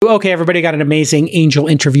Okay, everybody, got an amazing angel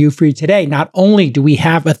interview for you today. Not only do we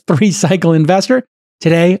have a 3-cycle investor,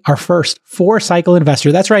 today our first 4-cycle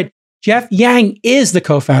investor. That's right. Jeff Yang is the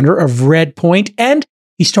co-founder of Redpoint, and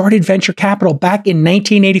he started venture capital back in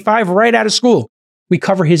 1985, right out of school. We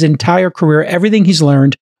cover his entire career, everything he's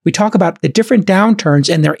learned. We talk about the different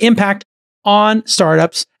downturns and their impact on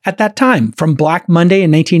startups at that time, from Black Monday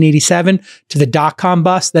in 1987 to the dot-com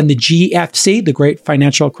bust, then the GFC, the Great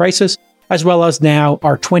Financial Crisis, as well as now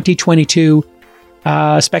our 2022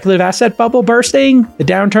 speculative asset bubble bursting, the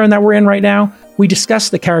downturn that we're in right now. We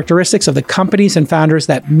discuss the characteristics of the companies and founders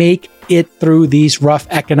that make it through these rough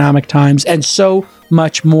economic times, and so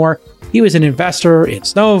much more. He was an investor in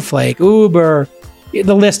Snowflake, Uber,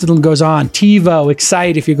 the list goes on, TiVo,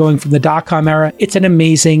 Excite, if you're going from the dot-com era. It's an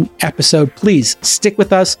amazing episode. Please stick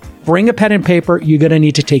with us. Bring a pen and paper. You're going to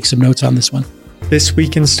need to take some notes on this one. This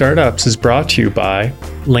Week in Startups is brought to you by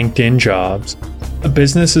LinkedIn Jobs. A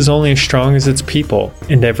business is only as strong as its people,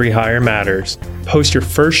 and every hire matters. Post your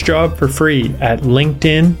first job for free at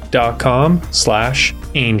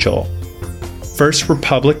linkedin.com/angel. First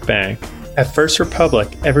Republic Bank. At First Republic,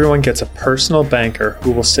 everyone gets a personal banker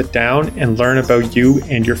who will sit down and learn about you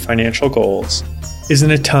and your financial goals.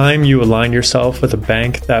 Isn't it time you align yourself with a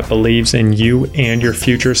bank that believes in you and your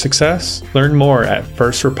future success? Learn more at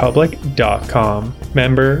firstrepublic.com.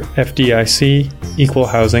 Member FDIC, Equal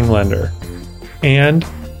Housing Lender. And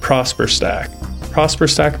ProsperStack.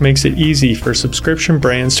 ProsperStack makes it easy for subscription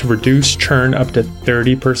brands to reduce churn up to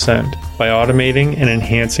 30% by automating and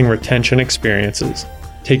enhancing retention experiences.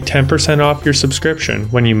 Take 10% off your subscription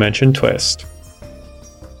when you mention Twist.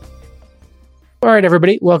 All right,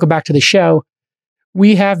 everybody, welcome back to the show.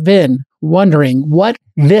 We have been wondering what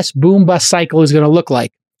this boom bust cycle is going to look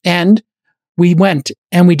like. And we went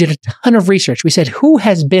and we did a ton of research. We said, who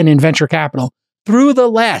has been in venture capital through the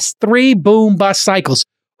last 3 boom bust cycles?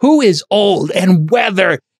 Who is old and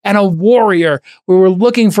weathered and a warrior? We were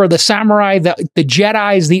looking for the samurai, the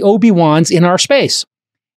Jedis, the Obi-Wans in our space.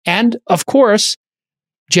 And of course,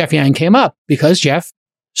 Jeff Yang came up because Jeff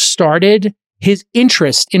started his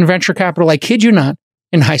interest in venture capital, I kid you not,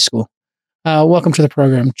 in high school. Welcome to the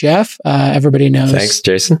program, Jeff. Everybody knows. Thanks,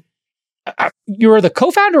 Jason. You're the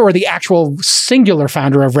co-founder or the actual singular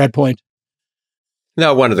founder of Redpoint?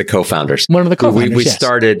 No, one of the co-founders. One of the co-founders, we yes.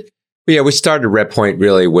 started Redpoint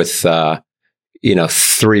really with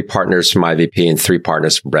 3 partners from IVP and 3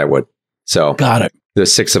 partners from Redwood. So got it. The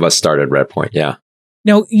 6 of us started Redpoint. Yeah.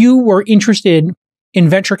 Now, you were interested in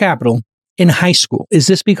venture capital in high school. Is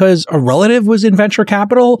this because a relative was in venture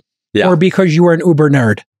capital, or because you were an Uber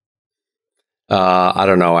nerd? I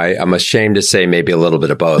don't know. I'm ashamed to say maybe a little bit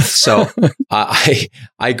of both. So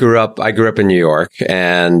I grew up in New York,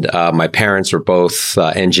 and my parents were both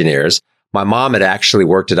engineers. My mom had actually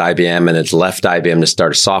worked at IBM and had left IBM to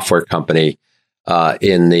start a software company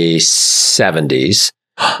in the 70s,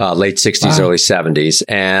 late 60s, early 70s.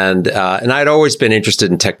 And I'd always been interested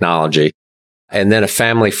in technology. And then a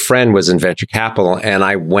family friend was in venture capital, and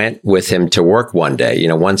I went with him to work one day,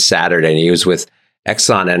 one Saturday, and he was with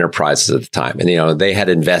Exxon Enterprises at the time. And, they had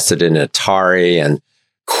invested in Atari and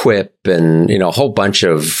Quip and, a whole bunch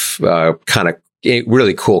of kind of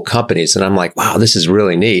really cool companies. And I'm like, wow, this is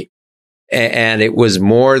really neat. And it was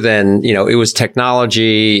more than, it was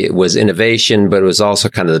technology, it was innovation, but it was also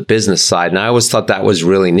kind of the business side. And I always thought that was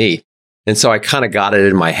really neat. And so I kind of got it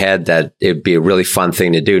in my head that it'd be a really fun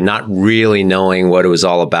thing to do, not really knowing what it was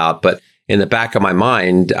all about. But in the back of my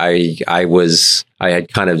mind, I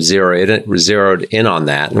had kind of zeroed in on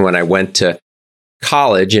that. And when I went to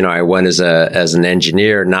college, I went as an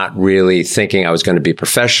engineer, not really thinking I was going to be a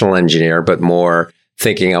professional engineer, but more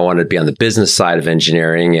thinking I wanted to be on the business side of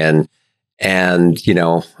engineering. And I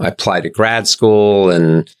applied to grad school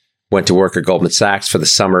and went to work at Goldman Sachs for the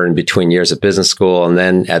summer in between years of business school. And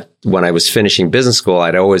then when I was finishing business school,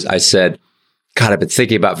 I said, God, I've been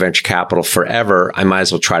thinking about venture capital forever. I might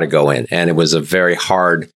as well try to go in. And it was a very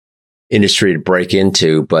hard industry to break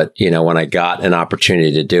into. But, when I got an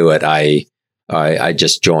opportunity to do it, I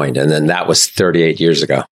just joined. And then that was 38 years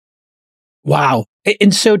ago. Wow.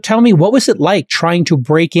 And so tell me, what was it like trying to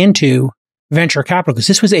break into venture capital? Because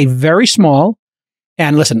this was a very small,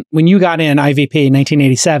 and listen, when you got in IVP in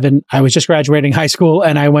 1987, I was just graduating high school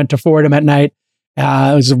and I went to Fordham at night.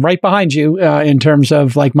 I was right behind you in terms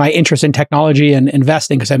of like my interest in technology and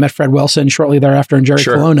investing, because I met Fred Wilson shortly thereafter and Jerry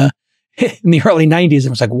Colonna in the early 90s. And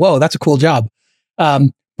was like, whoa, that's a cool job. But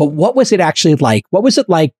what was it actually like? What was it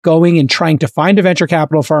like going and trying to find a venture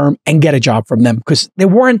capital firm and get a job from them? Because there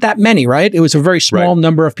weren't that many, right? It was a very small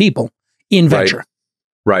number of people in venture.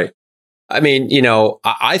 Right. I mean,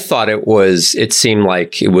 I thought it seemed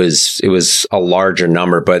like it was a larger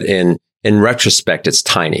number, but in retrospect, it's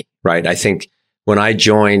tiny, right? I think when I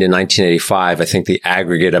joined in 1985, I think the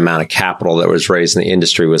aggregate amount of capital that was raised in the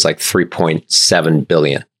industry was like 3.7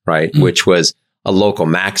 billion, right? Mm. Which was a local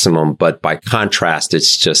maximum. But by contrast,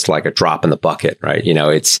 it's just like a drop in the bucket, right?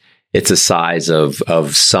 It's the size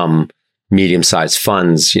of some medium-sized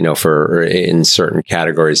funds, for in certain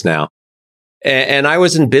categories now. And I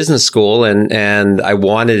was in business school and I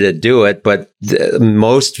wanted to do it, but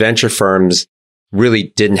most venture firms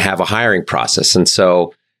really didn't have a hiring process. And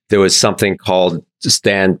so there was something called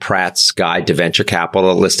Stan Pratt's Guide to Venture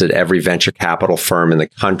Capital that listed every venture capital firm in the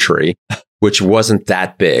country, which wasn't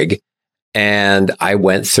that big. And I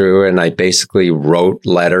went through and I basically wrote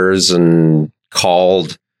letters and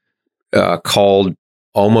called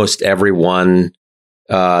almost everyone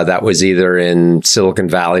that was either in Silicon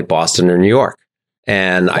Valley, Boston, or New York.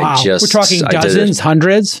 And wow. We're talking dozens,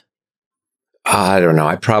 hundreds? I don't know.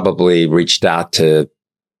 I probably reached out to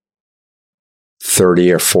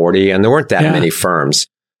 30 or 40, and there weren't that many firms.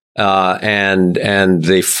 And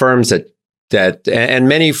the firms and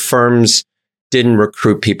many firms didn't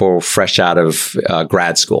recruit people fresh out of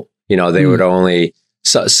grad school. They would only,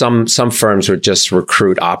 some firms would just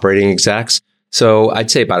recruit operating execs. So I'd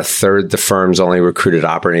say about a third the firms only recruited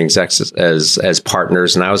operating execs as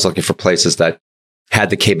partners. And I was looking for places that had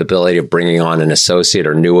the capability of bringing on an associate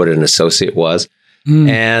or knew what an associate was. Mm.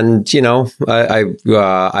 And,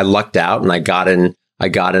 I lucked out and I got in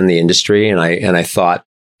the industry and I thought,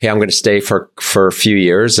 hey, I'm going to stay for a few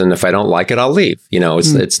years. And if I don't like it, I'll leave.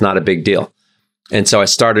 It's not a big deal. And so I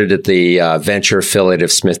started at the venture affiliate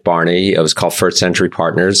of Smith Barney. It was called First Century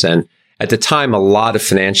Partners. And at the time, a lot of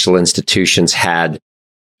financial institutions had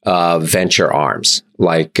venture arms,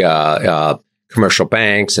 like commercial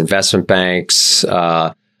banks, investment banks.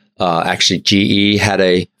 Actually, GE had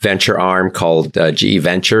a venture arm called GE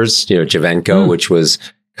Ventures, Javenco, which was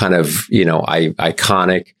kind of,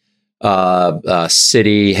 iconic.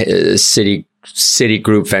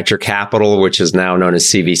 Citigroup Venture Capital, which is now known as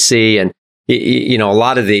CVC. And, a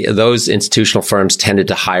lot of those institutional firms tended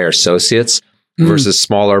to hire associates versus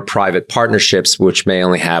smaller private partnerships, which may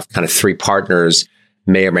only have kind of 3 partners,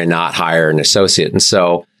 may or may not hire an associate. And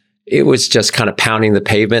so it was just kind of pounding the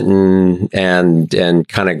pavement and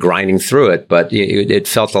kind of grinding through it. But it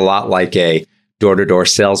felt a lot like a door-to-door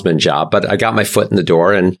salesman job. But I got my foot in the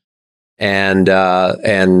door and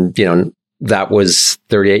that was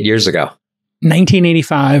 38 years ago.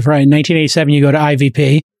 1985, right? 1987, you go to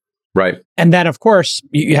IVP. Right. And then, of course,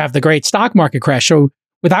 you have the great stock market crash. So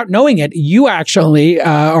without knowing it, you actually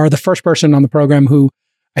are the first person on the program who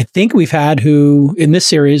I think we've had in this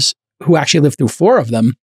series, who actually lived through 4 of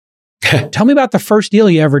them. Tell me about the first deal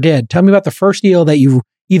you ever did. Tell me about the first deal that you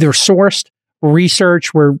either sourced,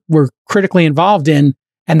 researched, were critically involved in,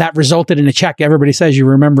 and that resulted in a check. Everybody says you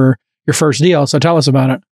remember your first deal. So tell us about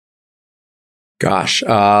it. Gosh.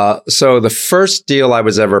 So the first deal I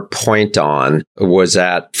was ever point on was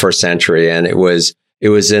at First Century, and it was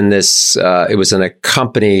in this, it was in a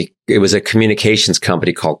company, it was a communications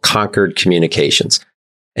company called Concord Communications.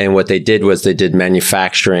 And what they did was they did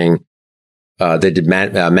manufacturing,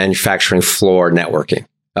 manufacturing floor networking,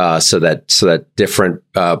 so that different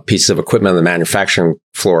pieces of equipment on the manufacturing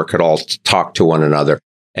floor could all talk to one another.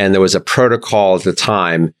 And there was a protocol at the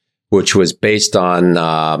time which was based on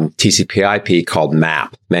TCP/IP called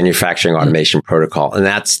MAP, Manufacturing Automation Protocol, and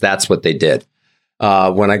that's what they did.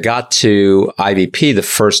 When I got to IVP, the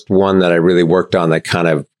first one that I really worked on that kind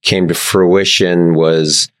of came to fruition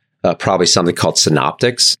was probably something called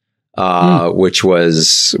Synoptics, which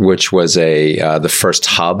was the first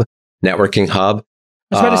hub, networking hub.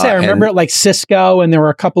 I was about to say, I remember it like Cisco, and there were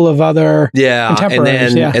a couple of other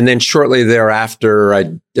contemporaries. And then shortly thereafter,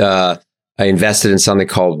 I invested in something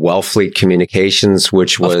called Wellfleet Communications,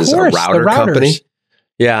 which was a router company.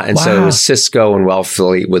 Yeah, and so it was Cisco and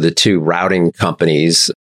Wellfleet were the 2 routing companies,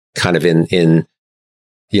 kind of in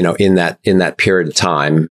that period of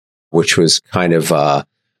time, which was kind of a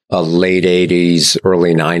late 80s,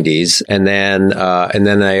 early 90s, and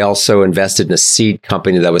then I also invested in a seed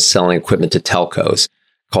company that was selling equipment to telcos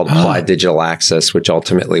called Applied Digital Access, which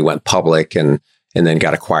ultimately went public and then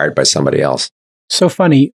got acquired by somebody else. So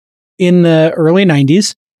funny. In the early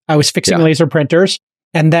 90s, I was fixing laser printers,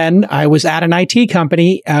 and then I was at an IT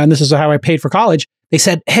company, and this is how I paid for college. They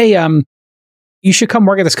said, hey, you should come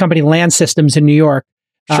work at this company, Land Systems in New York.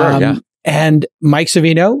 Sure, And Mike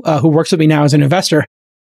Savino, who works with me now as an investor,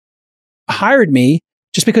 hired me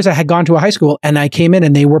just because I had gone to a high school, and I came in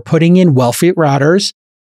and they were putting in Wellfleet routers,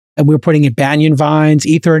 and we were putting in Banyan Vines,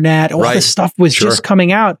 Ethernet, all this stuff was just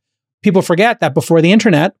coming out. people forget that before the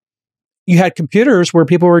internet, you had computers where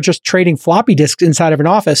people were just trading floppy disks inside of an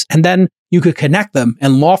office, and then you could connect them.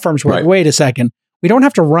 And law firms were like, wait a second, we don't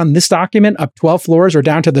have to run this document up 12 floors or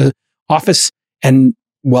down to the office. And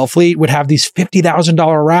Wellfleet would have these $50,000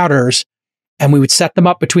 routers, and we would set them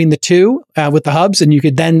up between the two with the hubs. And you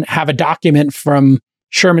could then have a document from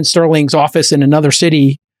Sherman Sterling's office in another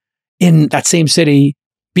city, in that same city,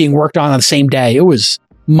 being worked on the same day. It was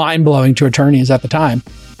mind-blowing to attorneys at the time.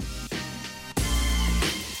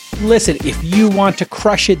 Listen, if you want to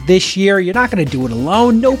crush it this year, you're not going to do it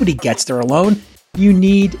alone. Nobody gets there alone. You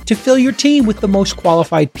need to fill your team with the most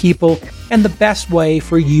qualified people. And the best way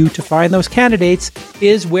for you to find those candidates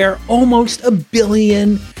is where almost 1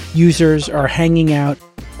 billion users are hanging out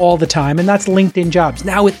all the time. And that's LinkedIn Jobs,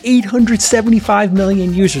 now with 875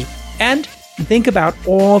 million users. And think about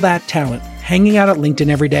all that talent hanging out at LinkedIn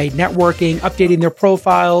every day, networking, updating their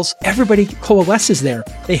profiles. Everybody coalesces there.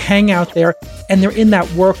 They hang out there and they're in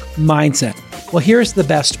that work mindset. Well, here's the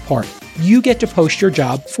best part. You get to post your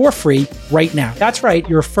job for free right now. That's right.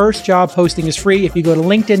 Your first job posting is free if you go to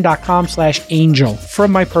linkedin.com/angel.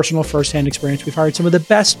 From my personal firsthand experience, we've hired some of the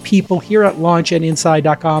best people here at Launch and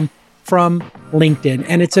Inside.com from LinkedIn.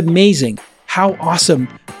 And it's amazing how awesome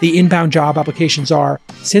the inbound job applications are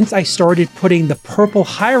since I started putting the purple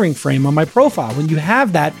hiring frame on my profile. When you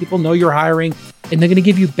have that, people know you're hiring and they're going to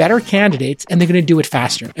give you better candidates and they're going to do it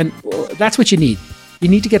faster. And that's what you need. You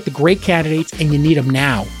need to get the great candidates and you need them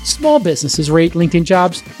now. Small businesses rate LinkedIn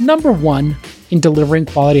Jobs #1 in delivering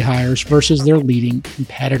quality hires versus their leading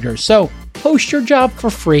competitors. So post your job for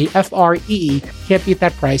free, FREE. Can't beat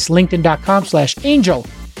that price. LinkedIn.com/angel.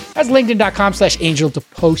 That's LinkedIn.com/angel to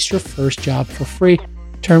post your first job for free.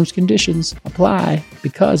 Terms, conditions apply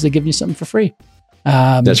because they give you something for free.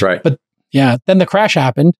 That's right. But yeah, then the crash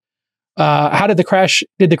happened. How did the crash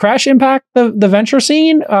impact the venture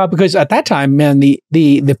scene? Because at that time, man, the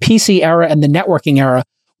PC era and the networking era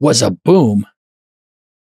was a boom.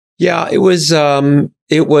 Yeah, it was, I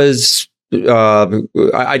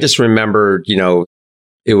just remember,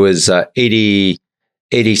 it was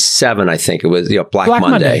 87, I think it was, Black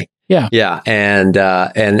Monday. Yeah. Yeah. And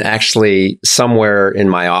actually somewhere in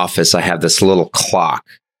my office, I have this little clock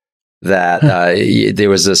that, there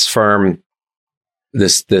was this firm,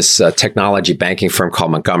 this technology banking firm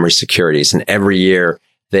called Montgomery Securities. And every year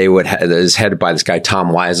they would it was headed by this guy, Tom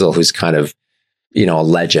Weisel, who's kind of, a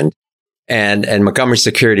legend. And Montgomery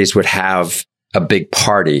Securities would have a big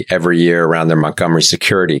party every year around their Montgomery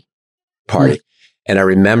Security party. Mm. And I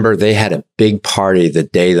remember they had a big party the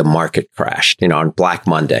day the market crashed, on Black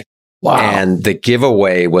Monday. Wow. And the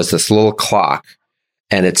giveaway was this little clock,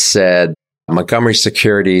 and it said Montgomery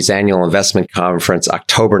Securities Annual Investment Conference,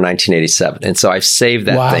 October 1987. And so I've saved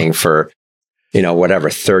that thing for,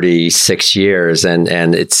 36 years, and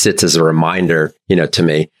it sits as a reminder, to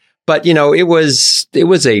me. But, it was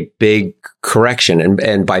a big correction.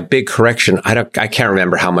 And by big correction, I can't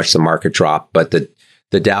remember how much the market dropped, but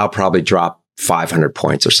the Dow probably dropped 500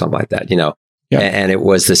 points or something like that, Yeah. And it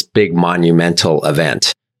was this big monumental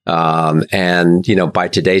event. And, by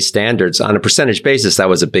today's standards, on a percentage basis, that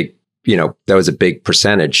was a big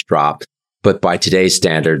percentage drop. But by today's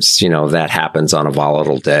standards, that happens on a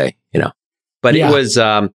volatile day, But it was,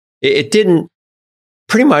 it didn't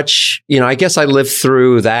pretty much, I guess I lived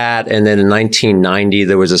through that. And then in 1990,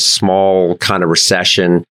 there was a small kind of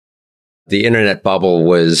recession. The internet bubble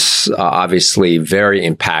was obviously very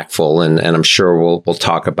impactful. And I'm sure we'll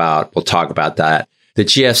talk about that. The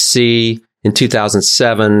GFC in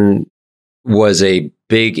 2007 was a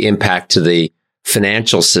big impact to the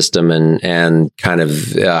financial system and kind of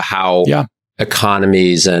how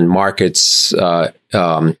economies and markets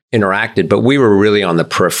interacted. But we were really on the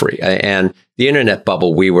periphery. And the internet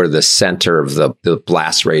bubble, we were the center of the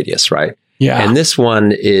blast radius, right? Yeah. And this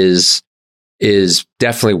one is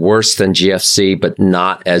definitely worse than GFC, but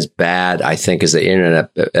not as bad, I think, as the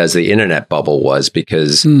internet bubble was,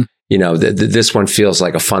 because this one feels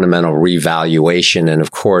like a fundamental revaluation. And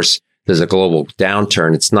of course, there's a global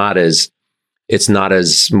downturn.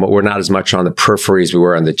 We're not as much on the periphery as we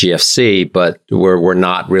were on the GFC, but we're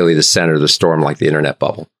not really the center of the storm like the internet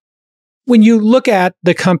bubble. When you look at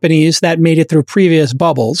the companies that made it through previous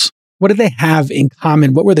bubbles, what do they have in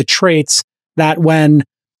common? What were the traits that when,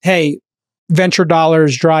 venture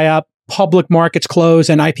dollars dry up, public markets close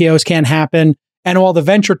and IPOs can't happen, and all the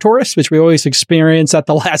venture tourists, which we always experience at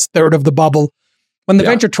the last third of the bubble, when the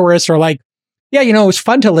venture tourists are like, it was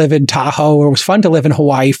fun to live in Tahoe or it was fun to live in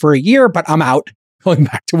Hawaii for a year, but I'm out, going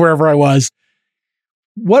back to wherever I was.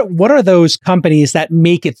 What are those companies that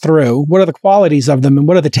make it through? What are the qualities of them, and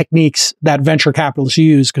what are the techniques that venture capitalists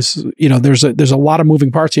use? Because there's a lot of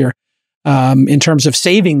moving parts here. in terms of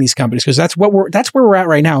saving these companies? Because that's where we're at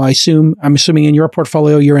right now. I'm assuming in your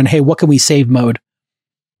portfolio, you're in, hey, what can we save mode?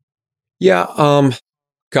 Yeah.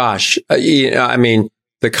 Gosh, I mean,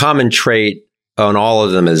 the common trait on all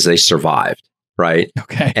of them is they survived, right?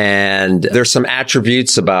 Okay. And there's some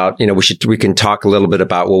attributes about, we can talk a little bit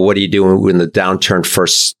about, well, what do you do when the downturn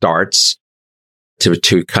first starts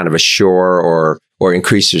to kind of assure or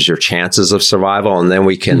increases your chances of survival? And then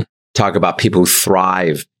we can talk about people who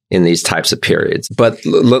thrive in these types of periods. But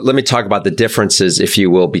let me talk about the differences, if you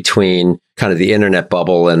will, between kind of the internet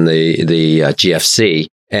bubble and the GFC.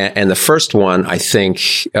 And the first one, I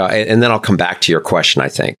think, and then I'll come back to your question, I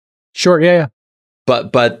think. Sure. Yeah.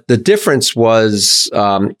 But the difference was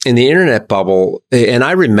in the internet bubble, and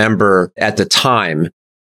I remember at the time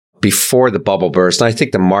before the bubble burst, I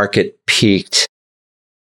think the market peaked,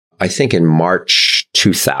 I think in March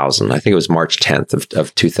 2000. I think it was March 10th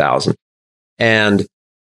of 2000. And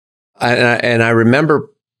I remember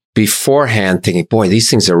beforehand thinking, boy, these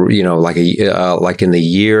things are, like in the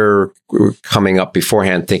year coming up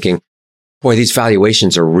beforehand thinking, boy, these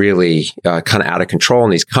valuations are really kind of out of control.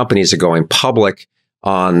 And these companies are going public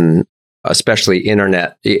on, especially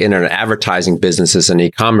internet advertising businesses and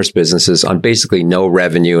e-commerce businesses, on basically no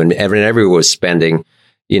revenue. And everyone was spending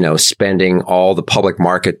all the public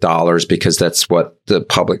market dollars, because that's what the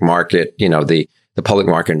public market, the public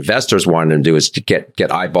market investors wanted to do, is to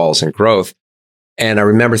get eyeballs and growth. And I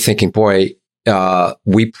remember thinking, boy,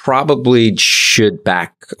 we probably should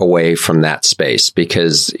back away from that space,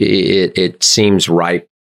 because it seems ripe.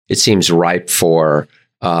 It seems ripe for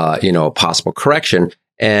a possible correction.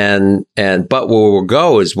 But where we'll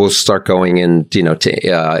go is we'll start going in,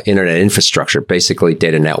 to internet infrastructure, basically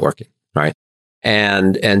data networking, right?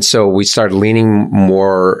 And so we started leaning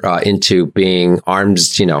more into being arms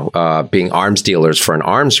dealers for an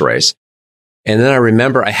arms race. And then I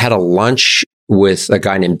remember I had a lunch with a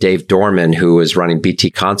guy named Dave Dorman, who was running BT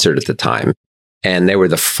Concert at the time. And they were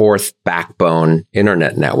the fourth backbone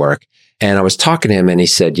internet network. And I was talking to him and he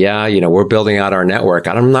said, yeah, we're building out our network.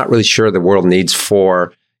 I'm not really sure the world needs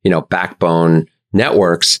four, backbone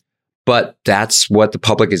networks, but that's what the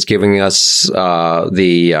public is giving us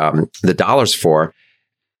the dollars for.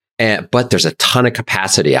 But there's a ton of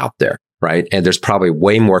capacity out there, right? And there's probably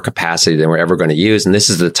way more capacity than we're ever going to use. And this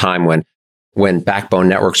is the time when backbone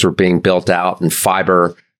networks were being built out and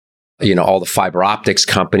fiber, all the fiber optics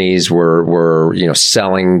companies were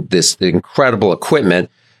selling this incredible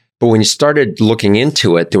equipment. But when you started looking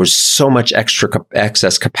into it, there was so much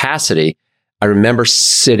excess capacity. I remember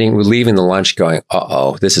leaving the lunch going,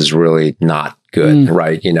 this is really not good,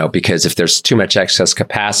 right? Because if there's too much excess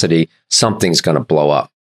capacity, something's going to blow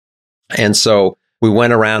up. And so we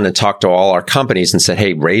went around and talked to all our companies and said,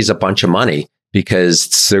 hey, raise a bunch of money,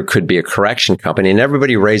 because there could be a correction company, and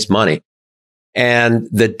everybody raised money. And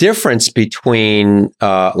the difference between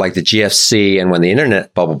like the GFC and when the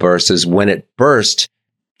internet bubble burst is when it burst,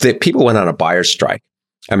 the people went on a buyer strike.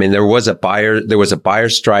 I mean, there was a buyer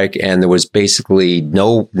strike, and there was basically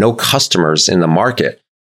no customers in the market.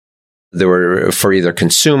 There were for either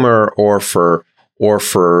consumer or for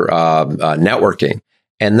networking,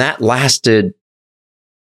 and that lasted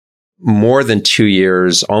more than 2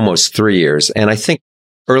 years, almost 3 years. And I think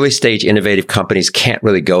early stage innovative companies can't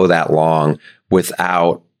really go that long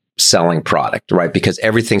without selling product, right? Because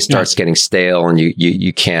everything starts getting stale, and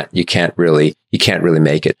you can't really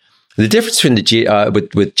make it. The difference between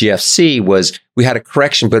with GFC was we had a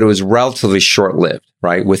correction, but it was relatively short lived,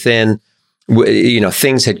 right? Within,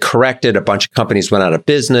 things had corrected. A bunch of companies went out of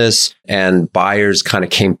business, and buyers kind of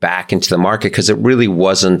came back into the market because it really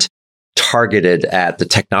wasn't targeted at the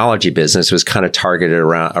technology business. It was kind of targeted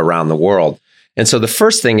around the world. And so the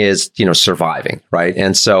first thing is, surviving, right?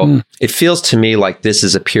 And so it feels to me like this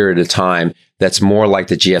is a period of time that's more like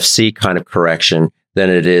the GFC kind of correction than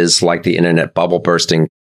it is like the internet bubble bursting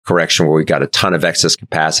correction, where we got a ton of excess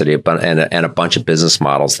capacity and a bunch of business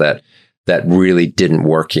models that really didn't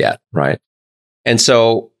work yet, right? And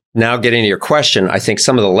so now getting to your question, I think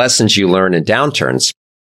some of the lessons you learn in downturns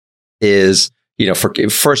is,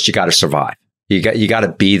 first you got to survive. You got to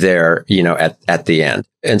be there, at the end.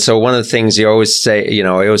 And so one of the things I always say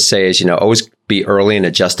is, always be early in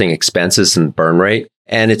adjusting expenses and burn rate.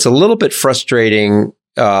 And it's a little bit frustrating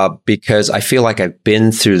because I feel like I've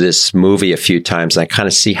been through this movie a few times and I kind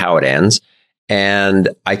of see how it ends. And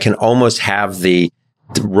I can almost have the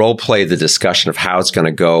role play the discussion of how it's going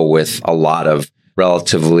to go with a lot of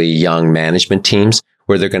relatively young management teams,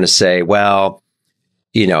 where they're going to say, well,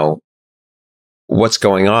 what's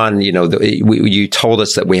going on? You told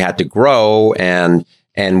us that we had to grow, and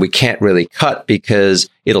and we can't really cut because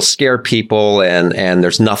it'll scare people and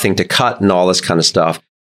there's nothing to cut and all this kind of stuff.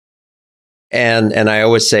 And I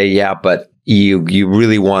always say, yeah, but you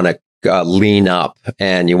really want to lean up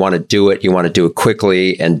and you want to do it. You want to do it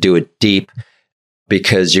quickly and do it deep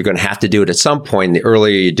because you're going to have to do it at some point. The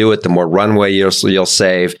earlier you do it, the more runway you'll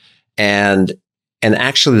save. And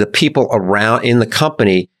actually the people around in the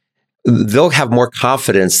company, they'll have more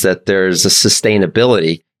confidence that there's a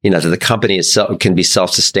sustainability, that the company can be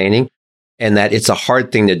self-sustaining and that it's a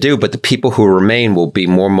hard thing to do, but the people who remain will be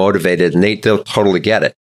more motivated and they'll totally get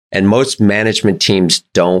it. And most management teams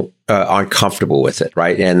aren't comfortable with it,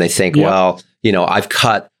 right? And they think, well, I've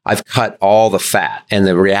cut all the fat. And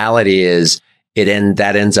the reality is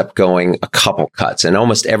that ends up going a couple cuts. And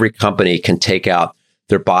almost every company can take out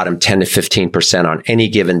their bottom 10 to 15% on any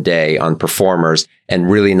given day on performers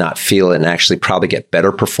and really not feel it and actually probably get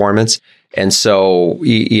better performance. And so,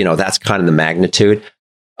 that's kind of the magnitude.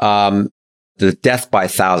 The death by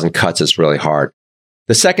 1,000 cuts is really hard.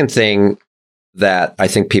 The second thing that I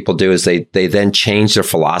think people do is they then change their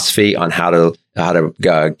philosophy on how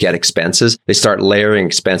to get expenses. They start layering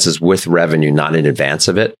expenses with revenue, not in advance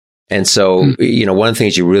of it. And so, one of the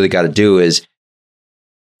things you really got to do is,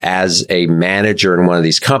 as a manager in one of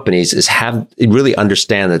these companies, is really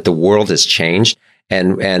understand that the world has changed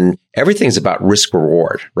and everything's about risk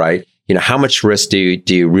reward, right? How much risk do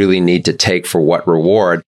you really need to take for what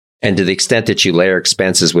reward? And to the extent that you layer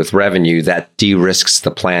expenses with revenue, that de-risks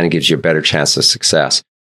the plan and gives you a better chance of success.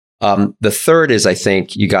 The third is, I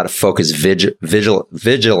think you got to focus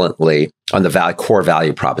vigilantly on the core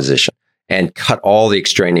value proposition and cut all the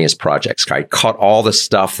extraneous projects, right? Cut all the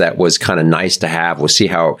stuff that was kind of nice to have. We'll see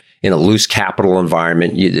how in a loose capital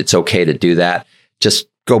environment, it's okay to do that. Just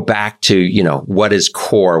go back to, what is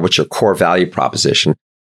core, what's your core value proposition.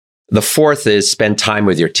 The fourth is spend time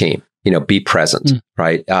with your team, be present,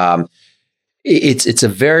 right?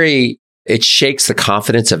 It shakes the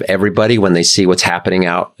confidence of everybody when they see what's happening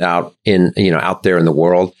out there in the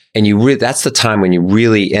world. And that's the time when you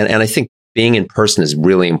really, and I think being in person is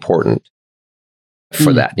really important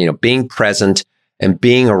for that, being present and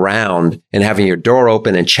being around and having your door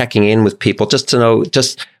open and checking in with people just to know,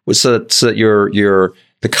 so that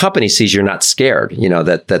the company sees you're not scared,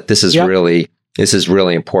 that this is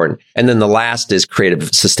really important. And then the last is create a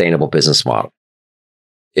sustainable business model.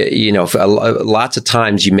 Lots of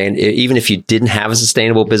times you may, even if you didn't have a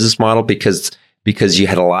sustainable business model because you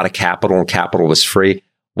had a lot of capital and capital was free,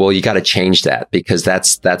 well, you got to change that because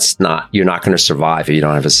you're not going to survive if you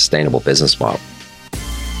don't have a sustainable business model.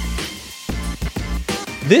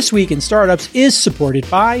 This Week in Startups is supported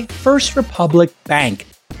by First Republic Bank.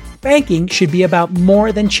 Banking should be about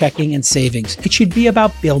more than checking and savings. It should be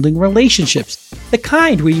about building relationships, the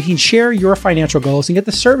kind where you can share your financial goals and get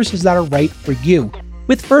the services that are right for you.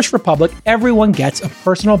 With First Republic, everyone gets a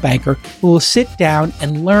personal banker who will sit down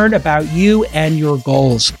and learn about you and your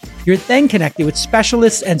goals. You're then connected with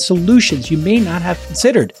specialists and solutions you may not have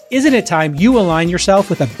considered. Isn't it time you align yourself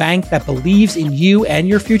with a bank that believes in you and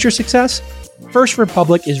your future success? First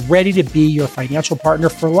Republic is ready to be your financial partner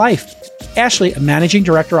for life. Ashley, a managing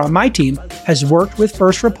director on my team, has worked with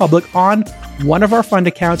First Republic on one of our fund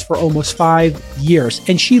accounts for almost 5 years,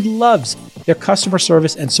 and she loves their customer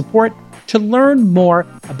service and support. To learn more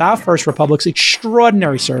about First Republic's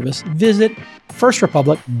extraordinary service, visit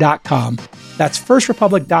firstrepublic.com. That's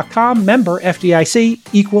firstrepublic.com, member FDIC,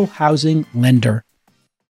 equal housing lender.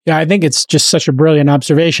 Yeah, I think it's just such a brilliant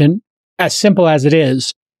observation. As simple as it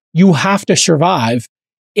is, you have to survive.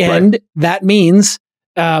 And that means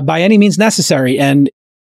by any means necessary. And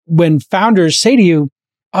when founders say to you,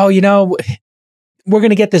 we're going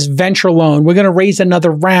to get this venture loan, we're going to raise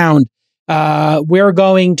another round, we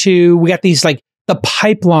got these like the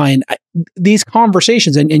pipeline, these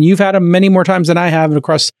conversations, and you've had them many more times than I have, and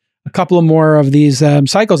across a couple of more of these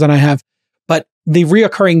cycles than I have. But the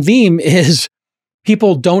reoccurring theme is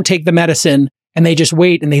people don't take the medicine and they just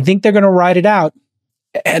wait and they think they're going to ride it out.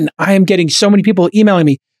 And I am getting so many people emailing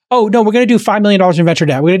me, oh, no, we're going to do $5 million in venture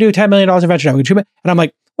debt. We're going to do $10 million in venture debt. And I'm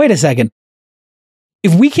like, wait a second.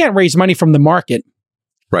 If we can't raise money from the market,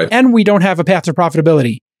 right, and we don't have a path to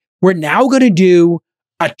profitability, we're now going to do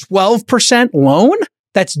a 12% loan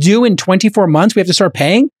that's due in 24 months. We have to start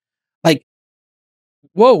paying. Like,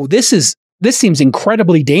 whoa, this seems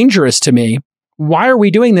incredibly dangerous to me. Why are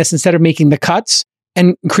we doing this instead of making the cuts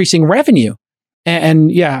and increasing revenue?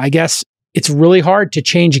 And yeah, I guess it's really hard to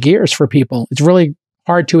change gears for people. It's really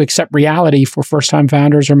hard to accept reality for first-time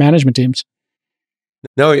founders or management teams.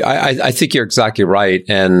 No, I think you're exactly right.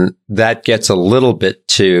 And that gets a little bit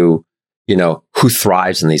to, who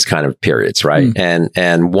thrives in these kind of periods, right?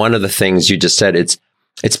 And one of the things you just said,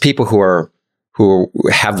 it's people who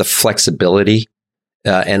have the flexibility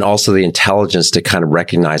and also the intelligence to kind of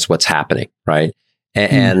recognize what's happening, right?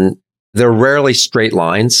 And they're rarely straight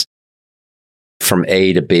lines from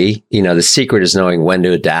A to B. The secret is knowing when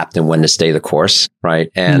to adapt and when to stay the course, right?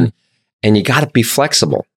 And you got to be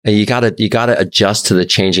flexible, and you got to adjust to the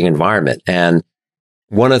changing environment. And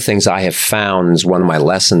one of the things I have found is one of my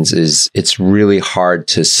lessons is it's really hard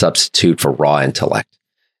to substitute for raw intellect.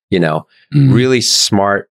 Really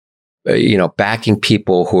smart, backing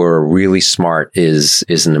people who are really smart is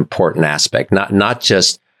an important aspect. Not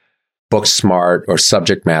just book smart or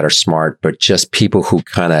subject matter smart, but just people who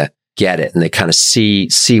kind of get it and they kind of see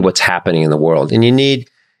what's happening in the world. And you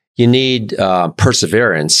need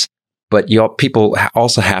perseverance, but people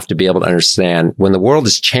also have to be able to understand when the world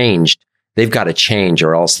has changed, they've got to change,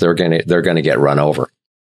 or else they're going to get run over.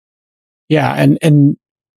 Yeah, and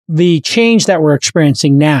the change that we're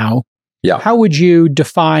experiencing now. Yeah. How would you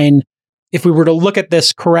define, if we were to look at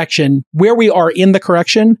this correction, where we are in the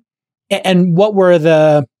correction, and what were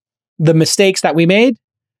the mistakes that we made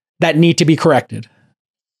that need to be corrected?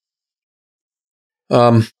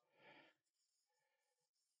 Well,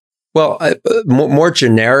 more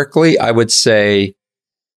generically, I would say,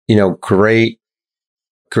 great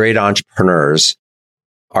entrepreneurs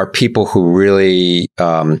are people who really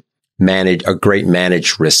are great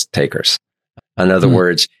managed risk takers. In other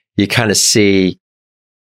words, you kind of see,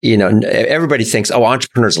 everybody thinks,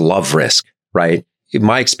 entrepreneurs love risk, right?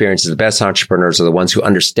 My experience is the best entrepreneurs are the ones who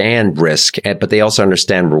understand risk, but they also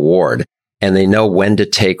understand reward. And they know when to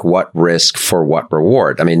take what risk for what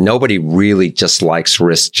reward. I mean, nobody really just likes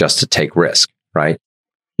risk just to take risk, right?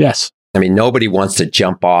 Yes. I mean, nobody wants to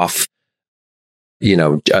jump off,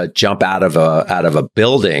 jump out of a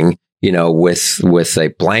building, with a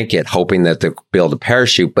blanket, hoping that they'll build a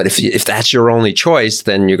parachute. But if that's your only choice,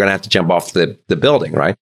 then you're going to have to jump off the building,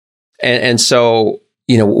 right? And so,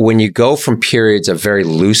 when you go from periods of very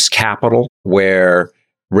loose capital where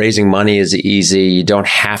raising money is easy, you don't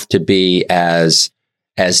have to be as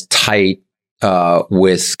tight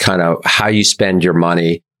with kind of how you spend your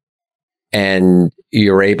money, and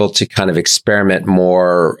you're able to kind of experiment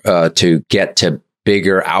more to get to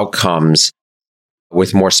bigger outcomes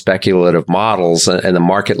with more speculative models, and the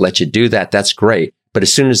market lets you do that. That's great. But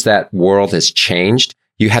as soon as that world has changed,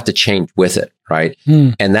 you have to change with it, right?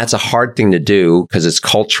 And that's a hard thing to do because it's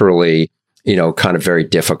culturally, kind of very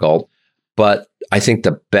difficult. But I think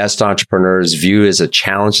the best entrepreneurs view it as a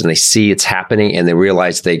challenge, and they see it's happening, and they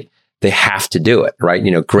realize they have to do it, right?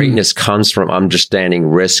 Greatness comes from understanding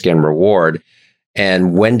risk and reward,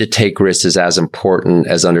 and when to take risks is as important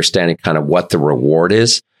as understanding kind of what the reward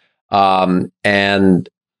is. And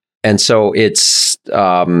so it's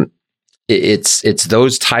those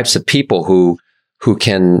types of people who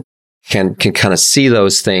can kind of see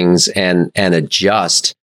those things and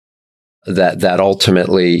adjust that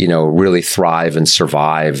ultimately, really thrive and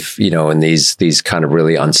survive, in these kind of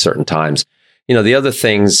really uncertain times. The other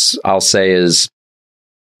things I'll say is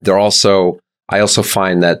I also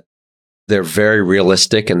find that they're very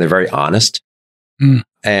realistic and they're very honest.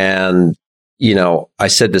 And, I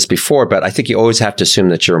said this before, but I think you always have to assume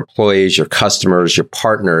that your employees, your customers, your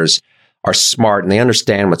partners are smart and they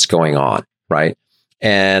understand what's going on, right?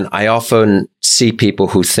 And I often see people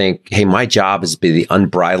who think, hey, my job is to be the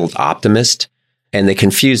unbridled optimist. And they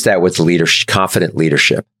confuse that with confident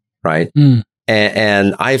leadership, right?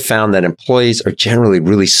 And I found that employees are generally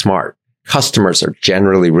really smart. Customers are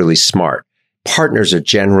generally really smart. Partners are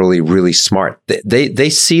generally really smart. They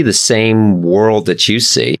see the same world that you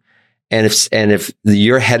see. And if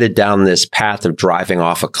you're headed down this path of driving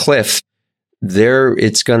off a cliff,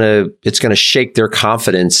 it's gonna shake their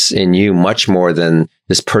confidence in you much more than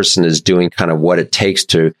this person is doing kind of what it takes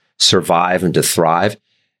to survive and to thrive.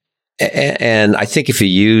 And I think if you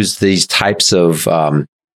use these types of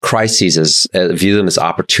crises view them as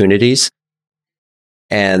opportunities,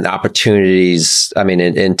 and opportunities, I mean,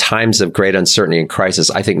 in times of great uncertainty and crisis,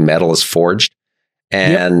 I think metal is forged.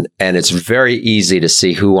 And it's very easy to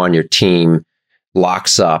see who on your team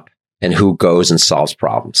locks up and who goes and solves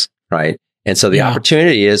problems, right? And so the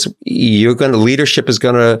opportunity is leadership is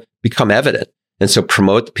going to become evident. And so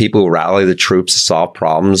promote the people who rally the troops to solve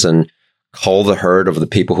problems and cull the herd of the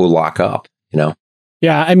people who lock up,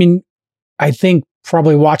 Yeah. I mean, I think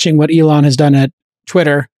probably watching what Elon has done at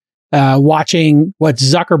Twitter, watching what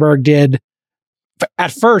Zuckerberg did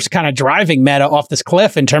at first, kind of driving Meta off this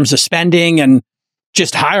cliff in terms of spending and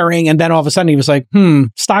just hiring. And then all of a sudden he was like,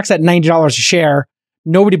 stock's at $90 a share.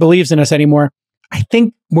 Nobody believes in us anymore. I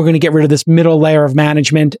think we're going to get rid of this middle layer of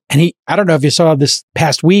management. And I don't know if you saw this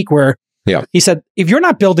past week where he said, if you're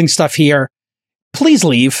not building stuff here, please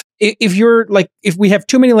leave. If you're like, if we have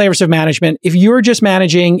too many layers of management, if you're just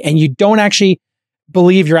managing and you don't actually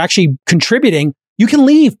believe you're actually contributing, you can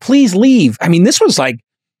leave. Please leave. I mean, this was like,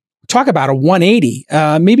 talk about a 180.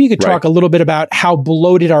 Maybe you could talk a little bit about how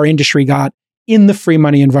bloated our industry got in the free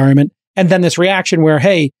money environment. And then this reaction where,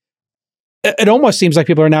 hey, it almost seems like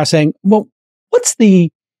people are now saying, well, what's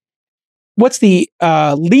the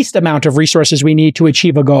least amount of resources we need to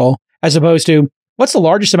achieve a goal, as opposed to what's the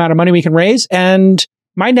largest amount of money we can raise? And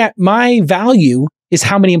my value is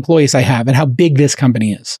how many employees I have and how big this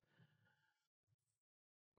company is.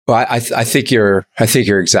 Well, I think you're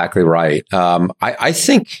exactly right. I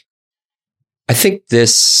think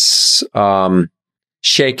this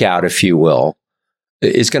shakeout, if you will,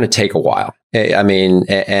 is going to take a while. I mean,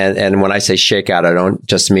 and when I say shakeout, I don't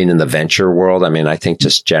just mean in the venture world. I mean, I think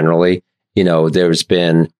just generally, there's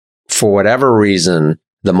been, for whatever reason,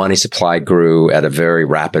 the money supply grew at a very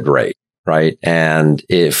rapid rate, right? And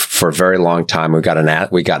if for a very long time we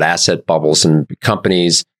got asset bubbles, and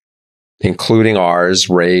companies, including ours,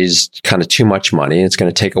 raised kind of too much money. It's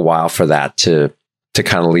going to take a while for that to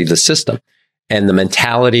kind of leave the system. And the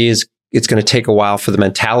mentality is, it's going to take a while for the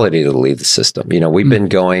mentality to leave the system. We've been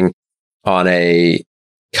going on a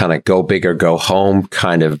kind of go big or go home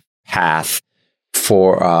kind of path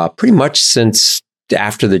for pretty much since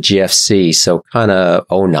after the GFC. So kind of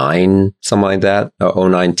 09, something like that,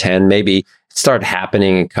 09, 10, maybe it started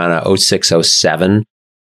happening in kind of 06, 07.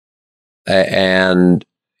 And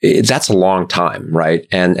that's a long time, right?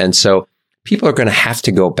 And so people are going to have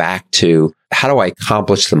to go back to, how do I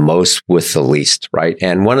accomplish the most with the least, right?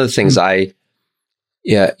 And one of the things I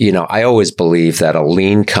always believe that a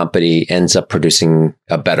lean company ends up producing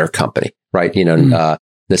a better company, right?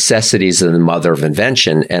 Necessity is the mother of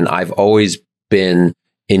invention. And I've always been,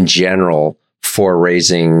 in general, for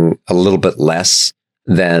raising a little bit less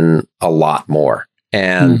than a lot more.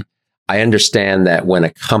 And I understand that when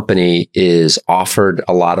a company is offered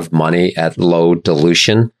a lot of money at low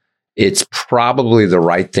dilution, it's probably the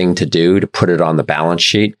right thing to do to put it on the balance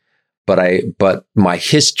sheet. But my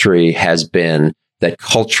history has been that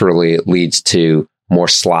culturally it leads to more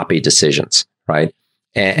sloppy decisions, right?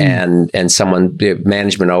 And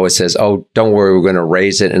management always says, "Oh, don't worry, we're going to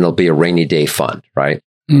raise it and it'll be a rainy day fund," right?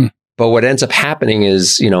 But what ends up happening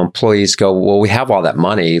is, employees go, "Well, we have all that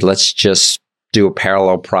money. Let's just do a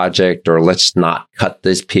parallel project, or let's not cut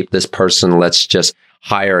this person. Let's just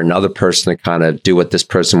hire another person to kind of do what this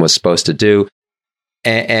person was supposed to do."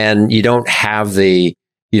 And you don't have the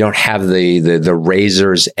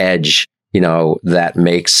razor's edge, that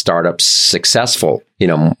makes startups successful,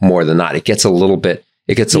 more than not. It gets a little bit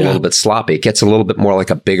sloppy. It gets a little bit more like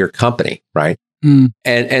a bigger company, right?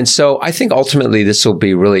 And so I think ultimately this will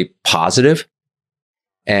be really positive.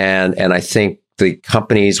 And I think the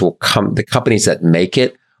companies that make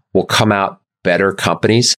it will come out better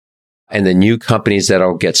companies. And the new companies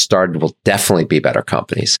that'll get started will definitely be better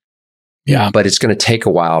companies. Yeah. But it's going to take a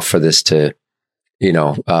while for this to,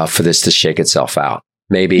 shake itself out.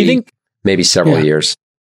 Maybe several years.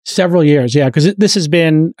 Several years, yeah. Because this has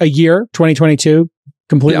been a year, 2022,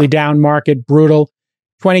 completely down market, brutal.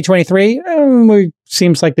 2023,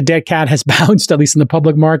 seems like the dead cat has bounced, at least in the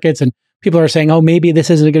public markets. And people are saying, oh, maybe this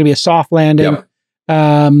isn't going to be a soft landing.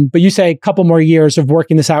 But you say a couple more years of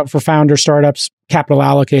working this out for founder startups, capital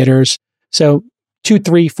allocators. So 2,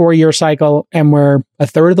 3, 4 year cycle, and we're a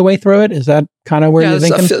third of the way through it. Is that kind of where you're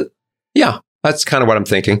thinking? That's kind of what I'm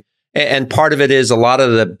thinking. And part of it is a lot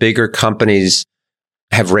of the bigger companies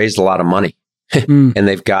have raised a lot of money and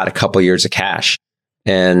they've got a couple years of cash.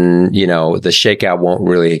 And, the shakeout won't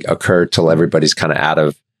really occur till everybody's kind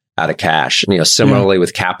of out of cash. And, similarly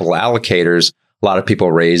with capital allocators, a lot of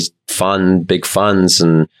people raise big funds,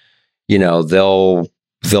 and they'll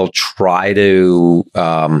try to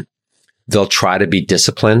be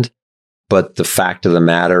disciplined. But the fact of the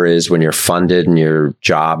matter is, when you're funded and your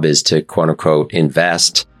job is to quote unquote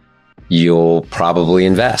invest, you'll probably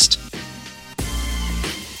invest.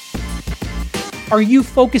 Are you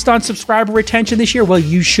focused on subscriber retention this year? Well,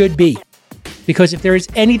 you should be. Because if there is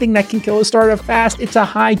anything that can kill a startup fast, it's a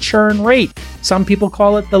high churn rate. Some people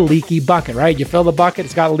call it the leaky bucket, right? You fill the bucket,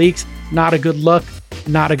 it's got leaks, not a good look,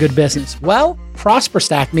 not a good business. Well,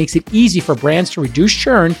 ProsperStack makes it easy for brands to reduce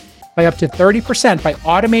churn by up to 30% by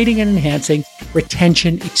automating and enhancing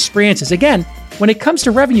retention experiences. Again, when it comes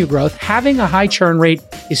to revenue growth, having a high churn rate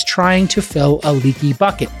is trying to fill a leaky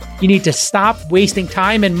bucket. You need to stop wasting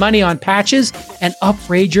time and money on patches and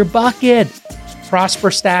upgrade your bucket.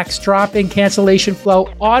 ProsperStack's drop-in cancellation flow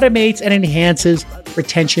automates and enhances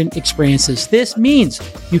retention experiences. This means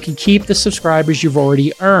you can keep the subscribers you've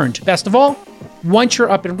already earned. Best of all, Once you're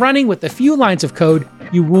up and running with a few lines of code,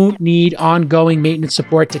 you won't need ongoing maintenance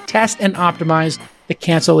support to test and optimize the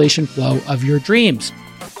cancellation flow of your dreams.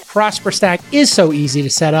 ProsperStack is so easy to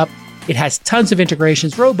set up. It has tons of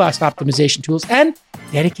integrations, robust optimization tools, and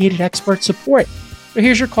dedicated expert support. So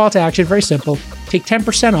here's your call to action. Very simple. Take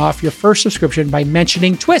 10% off your first subscription by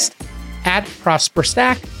mentioning Twist at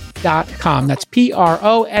prosperstack.com. That's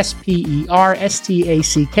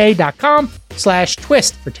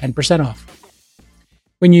prosperstack.com/twist for 10% off.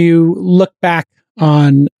 When you look back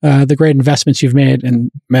on the great investments you've made,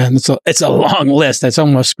 and man, it's a long list. It's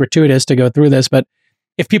almost gratuitous to go through this, but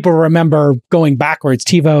if people remember going backwards,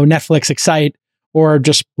 TiVo, Netflix, Excite, or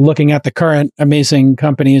just looking at the current amazing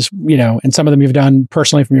companies, and some of them you've done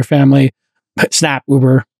personally from your family, Snap,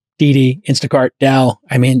 Uber, Didi, Instacart, Dell.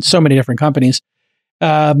 I mean, so many different companies.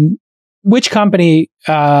 Which company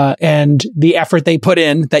and the effort they put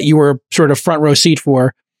in that you were sort of front row seat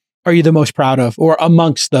for are you the most proud of? Or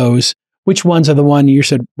amongst those, which ones are the one you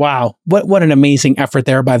said, wow, what an amazing effort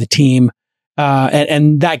there by the team.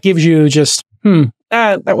 And that gives you just,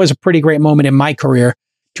 that was a pretty great moment in my career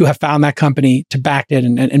to have found that company, to back it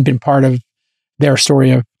and been part of their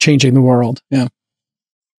story of changing the world. Yeah.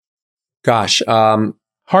 Gosh.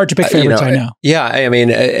 Hard to pick favorites, I know. Yeah. I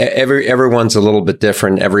mean, everyone's a little bit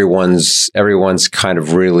different. Everyone's kind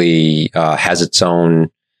of really has its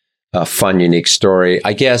own fun, unique story.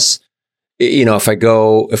 I guess, if I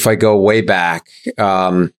go way back,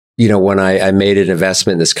 when I made an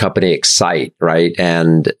investment in this company, Excite, right?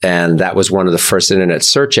 And that was one of the first internet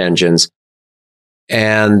search engines.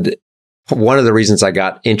 And one of the reasons I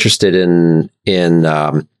got interested in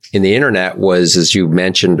the internet was, as you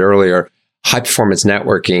mentioned earlier, high performance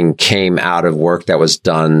networking came out of work that was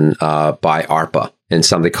done by ARPA and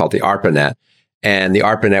something called the ARPANET. And the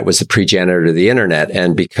ARPANET was the progenitor to the internet.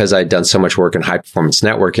 And because I'd done so much work in high performance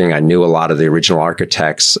networking, I knew a lot of the original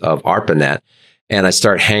architects of ARPANET. And I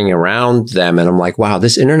started hanging around them, and I'm like, wow,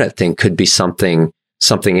 this internet thing could be something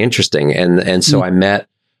interesting. And so I met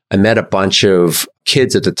a bunch of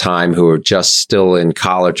kids at the time who were just still in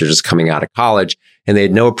college or just coming out of college, and they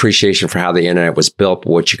had no appreciation for how the internet was built,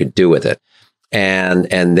 what you could do with it. And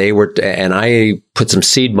I put some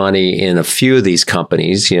seed money in a few of these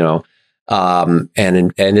companies, and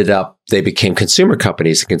ended up, they became consumer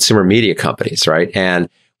companies, consumer media companies, right? And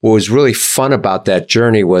what was really fun about that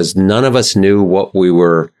journey was none of us knew what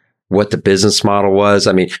the business model was.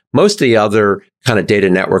 I mean, most of the other kind of data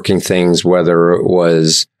networking things, whether it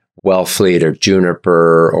was Wellfleet or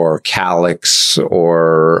Juniper or Calix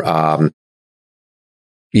or,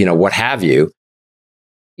 what have you,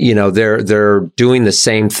 they're doing the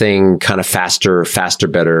same thing kind of faster,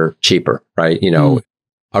 better, cheaper, right?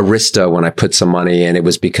 Arista, when I put some money in, it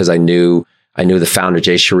was because I knew the founder,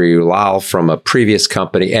 Jay Shri-Lal, from a previous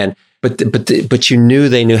company, but you knew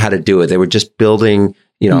they knew how to do it. They were just building,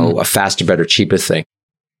 a faster, better, cheaper thing.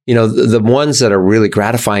 The ones that are really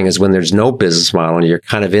gratifying is when there's no business model and you're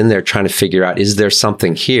kind of in there trying to figure out, is there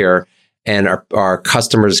something here? And are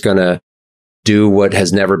customers going to do what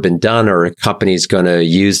has never been done, or are companies going to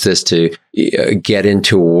use this to get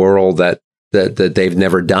into a world that they've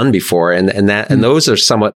never done before? And those are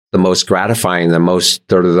somewhat the most gratifying, the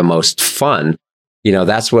most fun.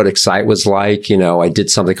 That's what Excite was like. I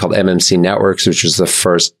did something called MMC Networks, which was the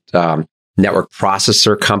first network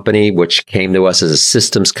processor company, which came to us as a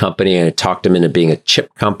systems company, and it talked them into being a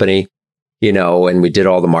chip company, and we did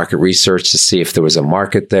all the market research to see if there was a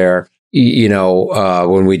market there.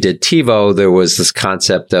 When we did TiVo, there was this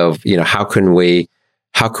concept of, how can we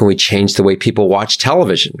change the way people watch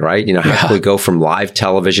television, right? How can we go from live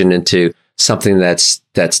television into something that's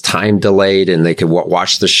time delayed, and they could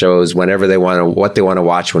watch the shows whenever they want to, what they want to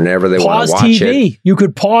watch, whenever they want to watch TV. You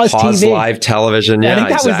could pause TV. Live television. Yeah, I think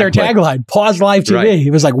that was their tagline. Pause live TV. Right.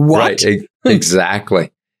 It was like, what? Right.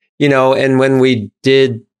 Exactly. And when we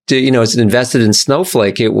did, invested in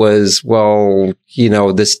Snowflake, it was,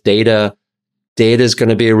 this data is going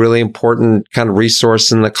to be a really important kind of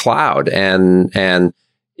resource in the cloud. And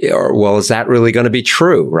is that really going to be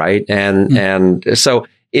true? Right. And so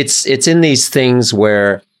it's in these things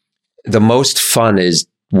where the most fun is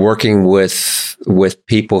working with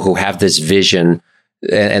people who have this vision,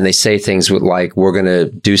 and they say things like, we're going to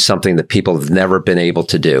do something that people have never been able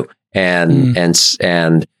to do. And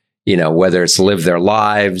whether it's live their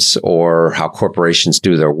lives, or how corporations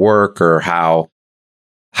do their work, or how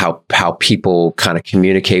people kind of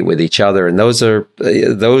communicate with each other. And those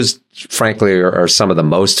frankly are some of the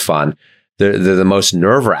most fun. They're the most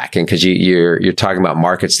nerve-wracking, because you're talking about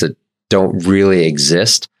markets that don't really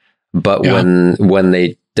exist. But when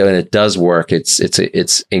it does work,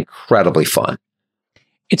 it's incredibly fun.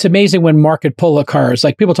 it's amazing when market pull occurs.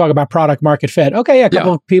 Like people talk about product market fit. Okay, a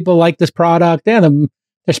couple of people like this product, and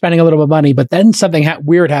they're spending a little bit of money, but then something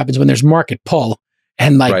weird happens when there's market pull,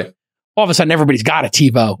 and like all of a sudden everybody's got a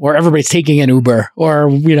TiVo, or everybody's taking an Uber, or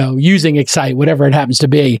using Excite, whatever it happens to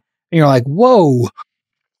be, and you're like, whoa.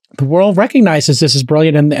 The world recognizes this as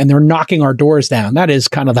brilliant, and they're knocking our doors down. That is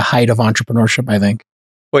kind of the height of entrepreneurship, I think.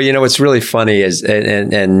 Well, what's really funny is,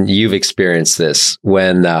 and you've experienced this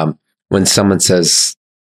when someone says,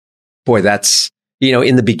 boy, that's,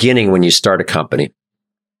 in the beginning, when you start a company,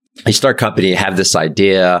 you have this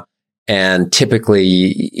idea, and typically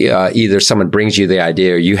either someone brings you the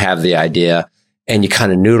idea or you have the idea, and you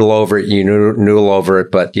kind of noodle over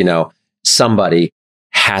it, but somebody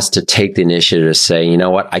has to take the initiative to say, you know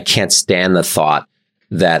what, I can't stand the thought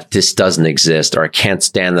that this doesn't exist, or I can't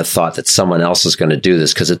stand the thought that someone else is going to do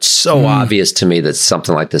this because it's so obvious to me that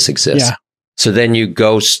something like this exists. Yeah. So then you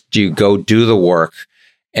go do the work.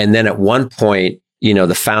 And then at one point,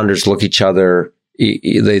 the founders look each other,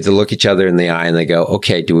 they look each other in the eye and they go,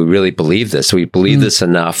 okay, do we really believe this? Do we believe this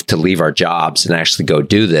enough to leave our jobs and actually go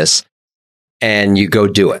do this? And you go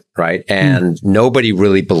do it, right? And nobody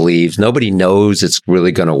really believes, nobody knows it's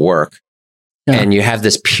really going to work. Yeah. And you have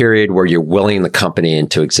this period where you're willing the company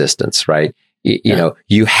into existence, right? You know,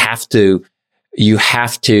 you have to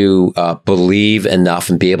believe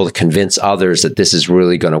enough and be able to convince others that this is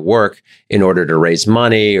really going to work in order to raise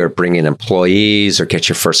money or bring in employees or get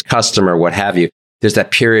your first customer, what have you. There's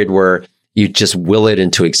that period where you just will it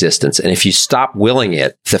into existence. And if you stop willing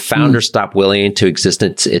it, the founders stop willing it into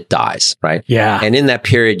existence, it dies, right? Yeah. And in that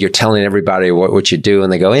period, you're telling everybody what you do,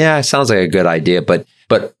 and they go, yeah, it sounds like a good idea, but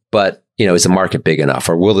is the market big enough?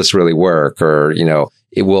 Or will this really work? Or,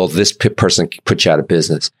 will this person put you out of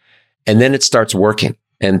business? And then it starts working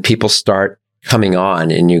and people start coming on,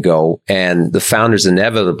 and you go, and the founders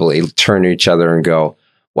inevitably turn to each other and go,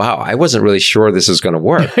 wow, I wasn't really sure this is going to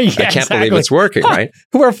work. I can't believe it's working, right?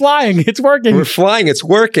 We're flying. It's working. We're flying. It's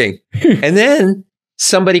working. And then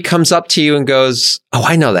somebody comes up to you and goes, oh,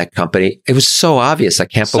 I know that company. It was so obvious. I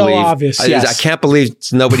can't believe I can't believe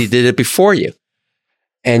nobody did it before you.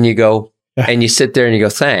 And you go, and you sit there and you go,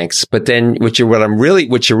 thanks. But then what you're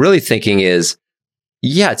really thinking is,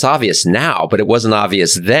 yeah, it's obvious now, but it wasn't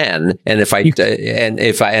obvious then. And if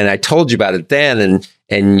I told you about it then,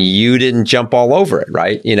 and you didn't jump all over it,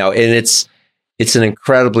 right? And it's an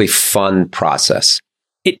incredibly fun process.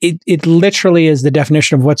 It literally is the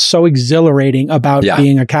definition of what's so exhilarating about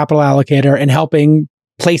being a capital allocator and helping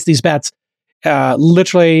place these bets.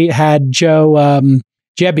 Literally had Joe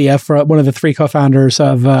Gebbia, one of the three co-founders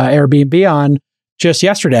of Airbnb, on just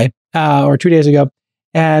yesterday or 2 days ago.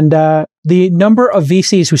 And the number of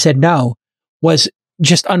VCs who said no was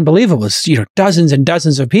just unbelievable. It was, dozens and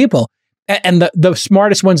dozens of people, and the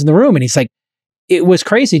smartest ones in the room. And he's like, it was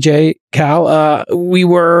crazy, Cal. We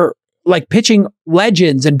were like pitching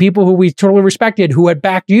legends and people who we totally respected, who had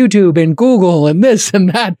backed YouTube and Google and this and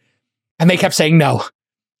that. And they kept saying no.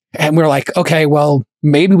 And we're like, okay, well,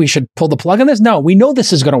 maybe we should pull the plug on this. No, we know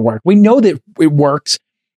this is going to work. We know that it works.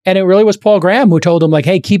 And it really was Paul Graham who told him, like,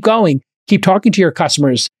 hey, keep going. Keep talking to your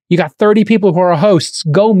customers. You got 30 people who are hosts.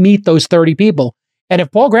 Go meet those 30 people. And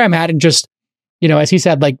if Paul Graham hadn't just, as he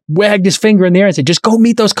said, like wagged his finger in the air and said, just go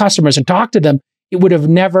meet those customers and talk to them, it would have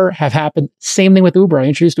never have happened. Same thing with Uber. I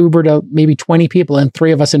introduced Uber to maybe 20 people and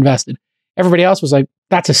 3 of us invested. Everybody else was like,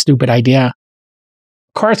 that's a stupid idea.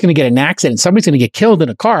 A car's going to get in an accident. Somebody's going to get killed in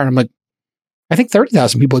a car. And I'm like, I think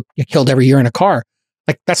 30,000 people get killed every year in a car.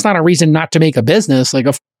 Like, that's not a reason not to make a business. Like,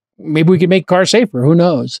 maybe we could make cars safer. Who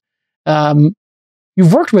knows?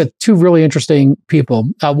 You've worked with 2 really interesting people.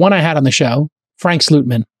 One I had on the show, Frank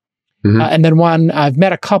Slootman. And then one I've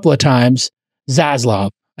met a couple of times, Zaslav.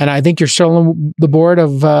 And I think you're still on the board of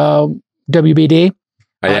WBD.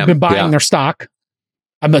 I've been buying their stock.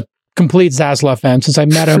 I'm a complete Zaslav fan since I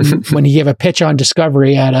met him when he gave a pitch on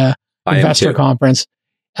Discovery at a investor conference.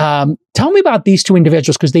 Tell me about these 2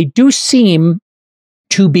 individuals, because they do seem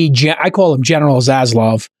to be, I call him General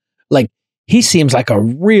Zaslav. Like, he seems like a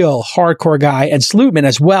real hardcore guy, and Slootman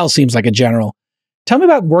as well seems like a general. Tell me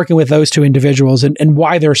about working with those 2 individuals and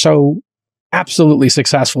why they're so absolutely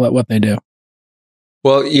successful at what they do.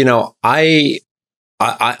 Well, I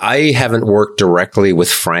haven't worked directly with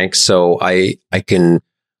Frank, so I can,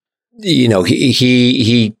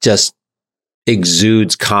 he just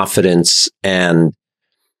exudes confidence and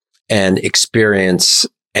experience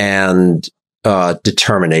and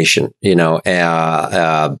determination,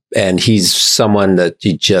 and he's someone that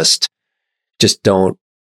you just don't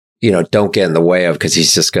get in the way of, because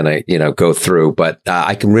he's just going to, go through. But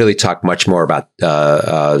I can really talk much more about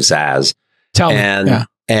Zaz. Tell me.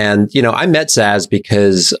 And, I met Zaz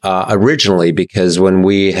because, originally, because when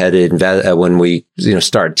we had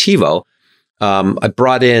started TiVo, I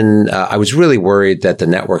brought in, I was really worried that the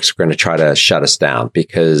networks were going to try to shut us down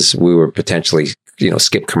because we were potentially,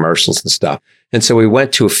 skip commercials and stuff. And so we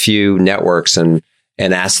went to a few networks and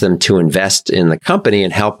asked them to invest in the company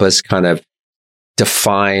and help us kind of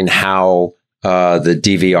define how the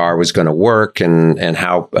DVR was going to work and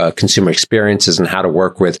how consumer experiences and how to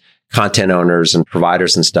work with content owners and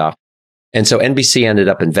providers and stuff. And so NBC ended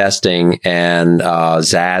up investing, and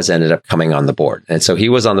Zaz ended up coming on the board. And so he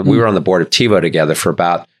was we were on the board of TiVo together for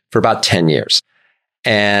about 10 years.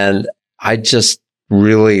 And I just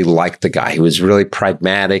really liked the guy. He was really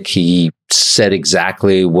pragmatic. He said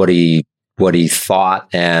exactly what he thought,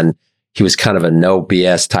 and he was kind of a no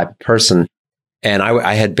BS type of person. And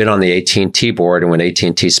I had been on the AT&T board, and when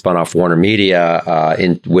AT&T spun off Warner Media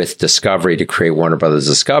with Discovery to create Warner Brothers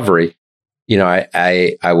Discovery,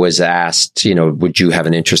 I was asked, would you have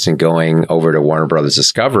an interest in going over to Warner Brothers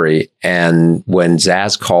Discovery? And when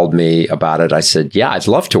Zaz called me about it, I said, yeah, I'd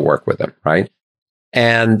love to work with him, right?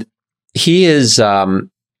 And he is,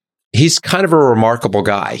 he's kind of a remarkable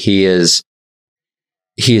guy. He is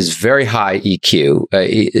very high EQ.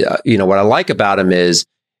 What I like about him is,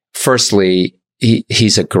 firstly,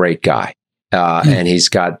 he's a great guy. And he's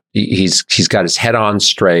got his head on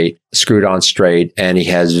straight, screwed on straight, and he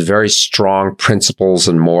has very strong principles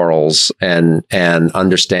and morals and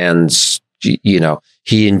understands,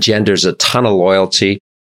 he engenders a ton of loyalty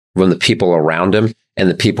from the people around him and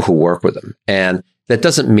the people who work with him. And that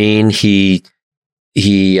doesn't mean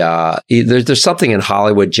there's something in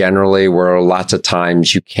Hollywood generally where lots of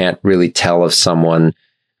times you can't really tell if someone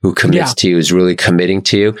who commits to you is really committing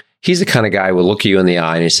to you. He's the kind of guy who will look you in the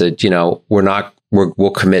eye and he said,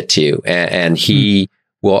 we'll commit to you, and he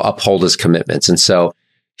will uphold his commitments. And so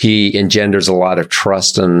he engenders a lot of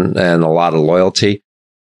trust and a lot of loyalty.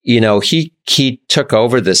 He took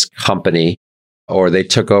over this company, or they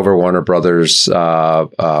took over Warner Brothers, or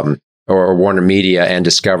Warner Media and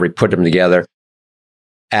Discovery, put them together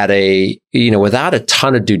at without a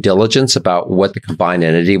ton of due diligence about what the combined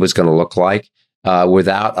entity was going to look like.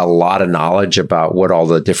 Without a lot of knowledge about what all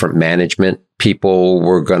the different management people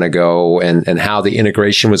were going to go and how the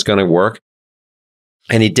integration was going to work.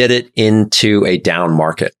 And he did it into a down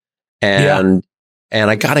market. And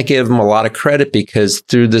I got to give him a lot of credit, because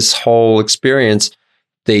through this whole experience,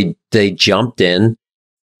 they jumped in,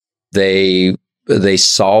 they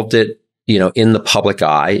solved it, in the public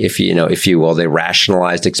eye, if you will. They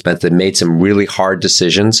rationalized expense. They made some really hard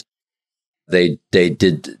decisions. They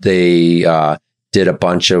did a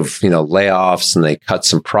bunch of, layoffs, and they cut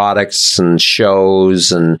some products and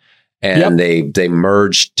shows, and they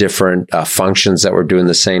merged different functions that were doing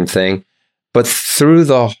the same thing. But through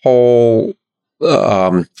the whole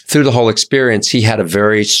experience, he had a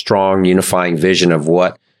very strong unifying vision of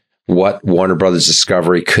what Warner Brothers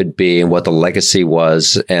Discovery could be, and what the legacy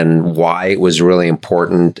was, and why it was really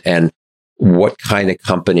important, and what kind of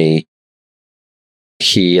company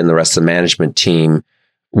he and the rest of the management team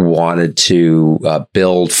wanted to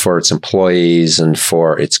build for its employees and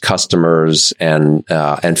for its customers and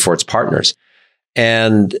for its partners.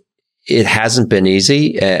 And it hasn't been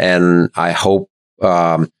easy. And I hope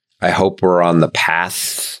we're on the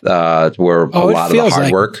path where a lot of the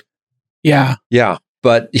hard work. Yeah. Yeah.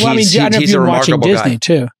 But he's a remarkable Disney guy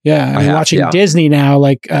too. Yeah. I mean, watching Disney now,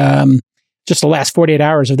 just the last 48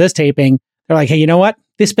 hours of this taping, they're like, hey, you know what?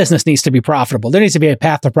 This business needs to be profitable. There needs to be a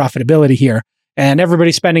path to profitability here. And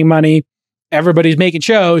everybody's spending money, everybody's making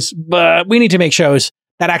shows, but we need to make shows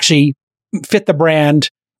that actually fit the brand.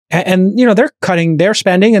 And they're cutting their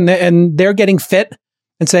spending, and they're getting fit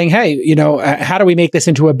and saying, hey, how do we make this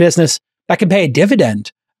into a business that can pay a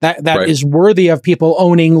dividend that right. is worthy of people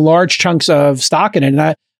owning large chunks of stock in it?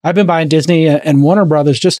 And I've been buying Disney and Warner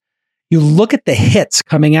Brothers. Just, you look at the hits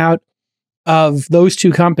coming out of those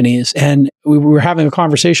two companies, and we were having a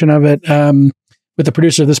conversation of it with the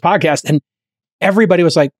producer of this podcast, and everybody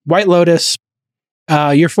was like, White Lotus,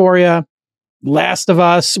 Euphoria, Last of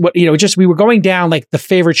Us, we were going down like the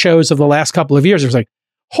favorite shows of the last couple of years. It was like,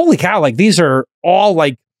 holy cow, like these are all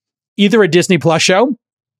like either a Disney Plus show,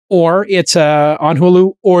 or it's on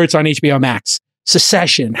Hulu, or it's on HBO Max.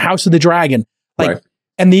 Succession, House of the Dragon, right.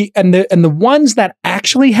 and the ones that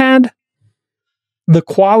actually had the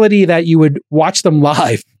quality that you would watch them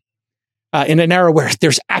live in an era where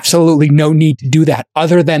there's absolutely no need to do that,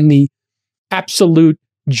 other than the absolute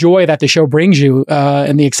joy that the show brings you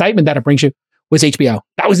and the excitement that it brings you, was HBO.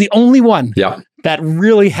 That was the only one that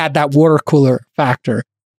really had that water cooler factor,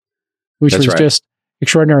 which was just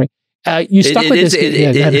extraordinary. You stuck with this.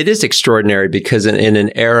 It is extraordinary because in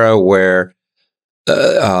an era where,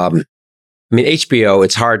 HBO,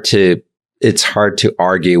 it's hard to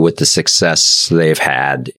argue with the success they've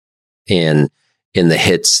had in the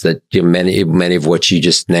hits that many of what you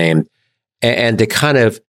just named, and to kind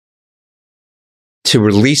of to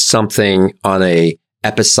release something on a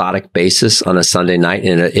episodic basis on a Sunday night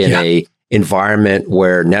in a environment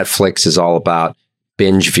where Netflix is all about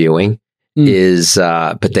binge viewing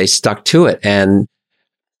but they stuck to it. And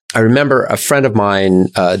I remember a friend of mine,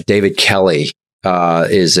 David Kelly,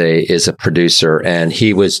 is a producer, and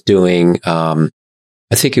he was doing, I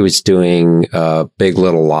think he was doing Big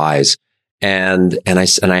Little Lies. And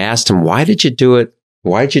I asked him, why did you do it?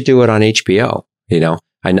 Why did you do it on HBO?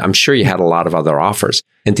 I'm sure you had a lot of other offers.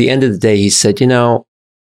 At the end of the day, he said, being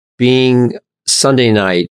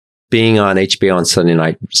on HBO on Sunday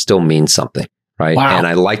night still means something, right? Wow. And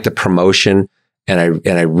I like the promotion, and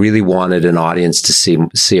I really wanted an audience to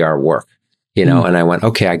see our work, and I went,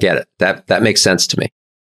 okay, I get it. That makes sense to me.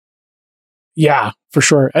 Yeah, for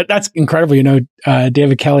sure. That's incredible.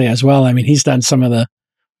 David Kelly as well. I mean, he's done some of the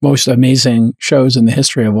most amazing shows in the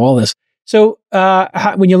history of all this. So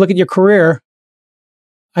when you look at your career,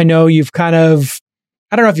 I know you've kind of,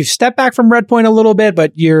 I don't know if you've stepped back from Redpoint a little bit,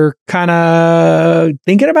 but you're kind of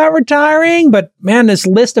thinking about retiring. But man, this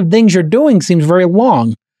list of things you're doing seems very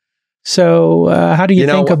long. So how do you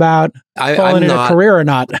think about calling it a career or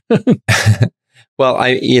not? Well,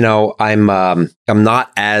 I'm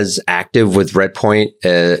not as active with Redpoint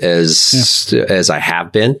as I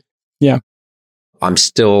have been. Yeah. I'm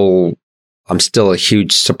still a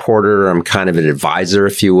huge supporter. I'm kind of an advisor,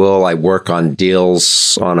 if you will. I work on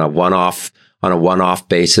deals on a one-off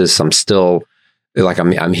basis. I'm still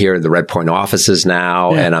I'm here at the Redpoint offices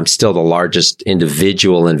now, and I'm still the largest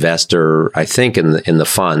individual investor, I think, in the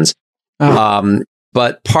funds.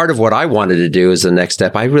 But part of what I wanted to do is the next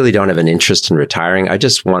step. I really don't have an interest in retiring. I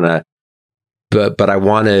just want to, but I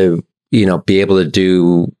want to, be able to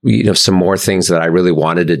do, some more things that I really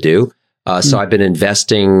wanted to do. So I've been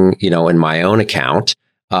investing, in my own account,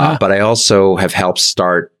 but I also have helped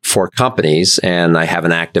start 4 companies, and I have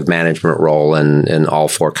an active management role in all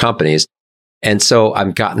 4 companies. And so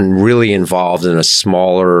I've gotten really involved in a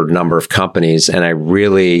smaller number of companies, and I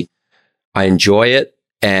enjoy it,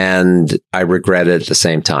 and I regret it at the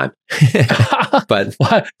same time. but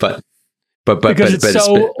because it's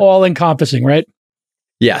so all encompassing, right?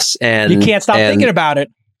 Yes, and you can't stop thinking about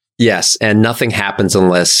it. Yes, and nothing happens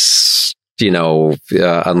unless I've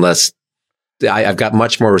got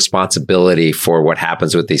much more responsibility for what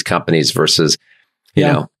happens with these companies versus,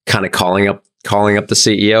 kind of calling up the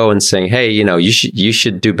CEO and saying, hey, you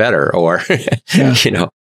should do better, or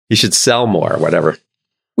you should sell more, or whatever.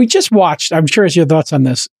 We just watched, I'm curious your thoughts on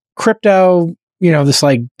this, crypto, this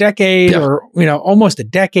like decade or, almost a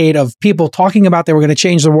decade of people talking about they were going to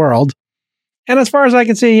change the world. And as far as I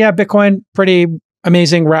can see, Bitcoin, pretty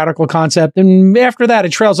amazing, radical concept. And after that,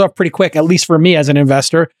 it trails off pretty quick, at least for me as an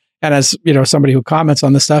investor and as, somebody who comments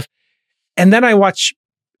on this stuff. And then I watch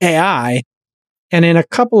AI, and in a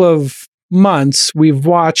couple of months, we've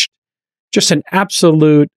watched just an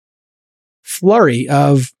absolute flurry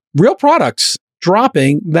of real products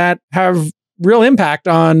dropping that have real impact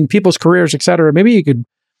on people's careers, et cetera. Maybe you could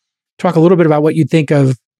talk a little bit about what you think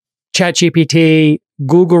of ChatGPT,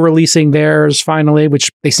 Google releasing theirs finally, which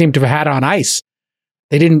they seem to have had on ice.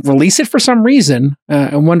 They didn't release it for some reason.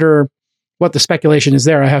 I wonder what the speculation is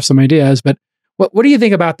there. I have some ideas, but what do you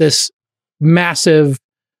think about this massive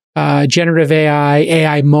generative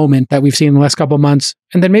AI moment that we've seen in the last couple of months?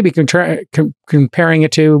 And then maybe comparing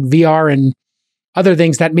it to VR and other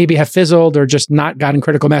things that maybe have fizzled or just not gotten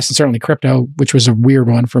critical mass, and certainly crypto, which was a weird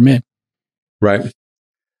one for me. Right.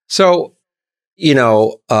 So,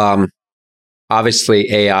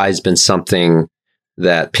 obviously AI has been something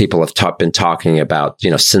that people have been talking about,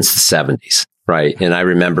 since the 70s, right? And I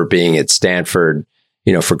remember being at Stanford,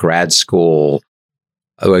 for grad school,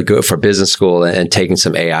 for business school, and taking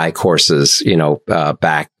some AI courses,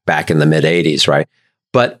 back in the mid 80s, right?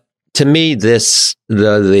 But to me,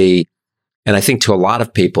 and I think to a lot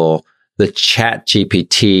of people, the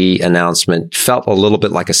ChatGPT announcement felt a little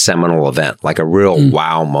bit like a seminal event, like a real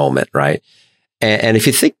wow moment, right? And if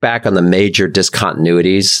you think back on the major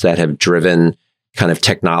discontinuities that have driven kind of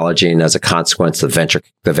technology, and as a consequence, the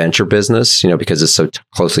venture business, because it's so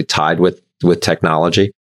closely tied with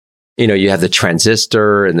technology, you have the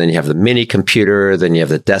transistor, and then you have the mini computer, then you have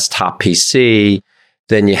the desktop PC,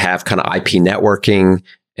 then you have kind of IP networking,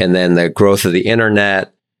 and then the growth of the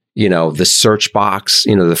internet. The search box,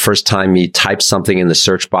 the first time you type something in the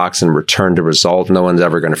search box and return the result, no one's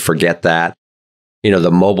ever going to forget that.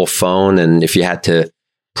 the mobile phone. And if you had to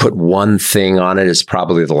put one thing on it, it's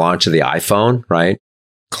probably the launch of the iPhone, right?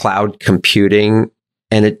 Cloud computing.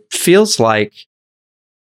 And it feels like,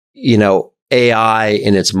 AI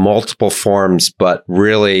in its multiple forms, but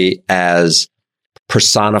really as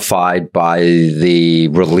personified by the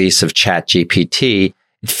release of ChatGPT,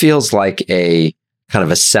 it feels like a kind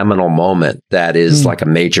of a seminal moment that is like a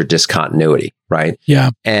major discontinuity, right? Yeah.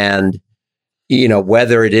 And,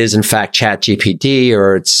 whether it is in fact ChatGPT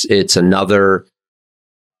or it's another,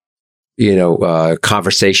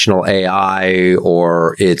 conversational AI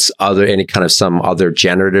or it's any kind of some other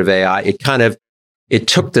generative AI, it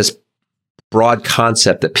took this broad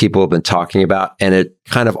concept that people have been talking about, and it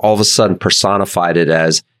kind of all of a sudden personified it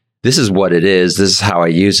as, this is what it is. This is how I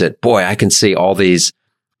use it. Boy, I can see all these,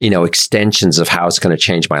 extensions of how it's going to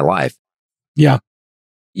change my life. Yeah.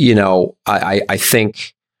 I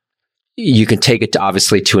think you can take it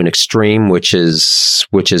obviously to an extreme, which is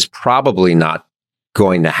probably not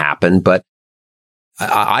going to happen. But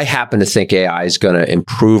I happen to think AI is going to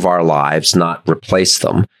improve our lives, not replace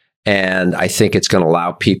them. And I think it's going to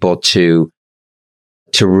allow people to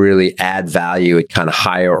really add value at kind of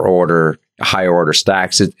higher order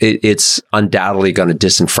stacks. It's undoubtedly going to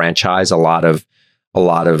disenfranchise a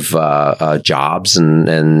lot of jobs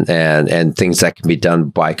and things that can be done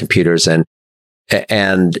by computers, and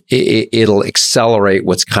it'll accelerate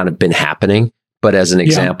what's kind of been happening. But as an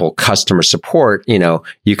example, customer support,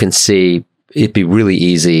 you can see it'd be really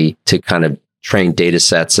easy to kind of train data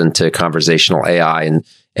sets into conversational AI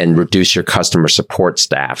and reduce your customer support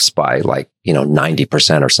staffs by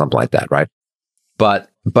 90% or something like that, right? But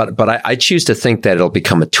I choose to think that it'll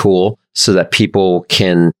become a tool so that people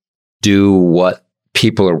can do what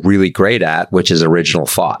people are really great at, which is original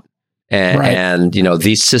thought. And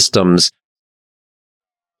these systems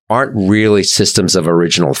aren't really systems of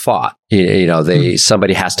original thought.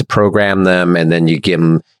 Somebody has to program them, and then you give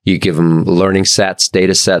them learning sets,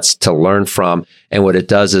 data sets to learn from. And what it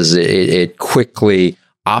does is it quickly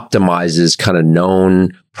optimizes kind of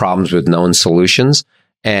known problems with known solutions,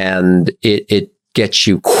 and it gets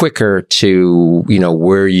you quicker to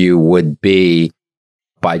where you would be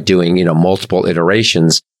by doing multiple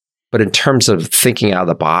iterations. But in terms of thinking out of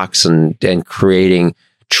the box and creating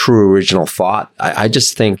true original thought, I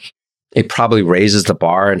just think it probably raises the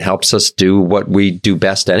bar and helps us do what we do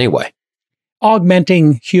best anyway.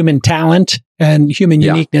 Augmenting human talent and human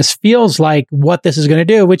uniqueness feels like what this is going to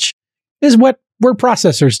do, which is what word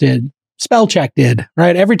processors did, spell check did,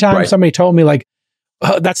 right? Every time somebody told me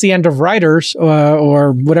that's the end of writers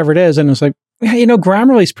or whatever it is, and it's like,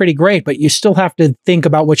 Grammarly is pretty great, but you still have to think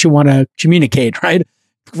about what you want to communicate, right?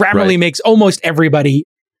 Grammarly makes almost everybody,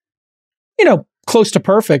 close to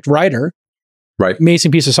perfect writer. Right.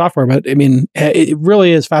 Amazing piece of software. But I mean, it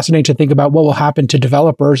really is fascinating to think about what will happen to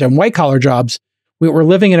developers and white collar jobs. We're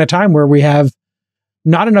living in a time where we have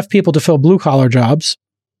not enough people to fill blue collar jobs,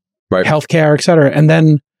 healthcare, et cetera. And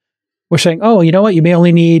then we're saying, oh, you know what? You may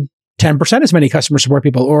only need 10% as many customer support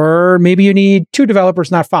people, or maybe you need 2 developers,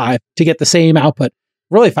 not 5, to get the same output.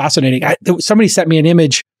 Really fascinating. Somebody sent me an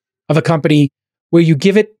image of a company where you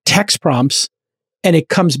give it text prompts and it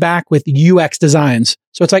comes back with UX designs.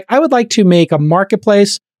 So it's like, I would like to make a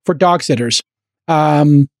marketplace for dog sitters.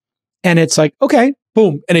 And it's like, okay,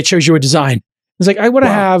 boom. And it shows you a design. It's like, I want to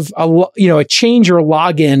have a change your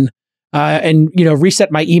login and,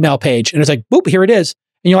 reset my email page. And it's like, boop, here it is.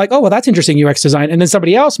 And you're like, oh, well, that's interesting UX design. And then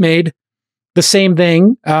somebody else made the same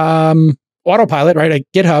thing, Autopilot, right? At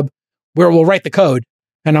GitHub, where we'll write the code.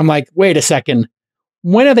 And I'm like, wait a second.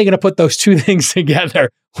 When are they going to put those two things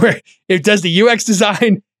together where it does the UX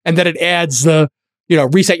design and then it adds the,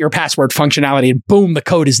 reset your password functionality, and boom, the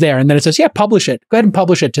code is there. And then it says, publish it. Go ahead and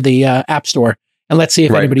publish it to the App Store. And let's see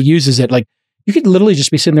if anybody uses it. Like, you could literally just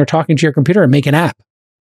be sitting there talking to your computer and make an app.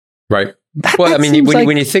 Right. When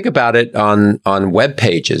you think about it on web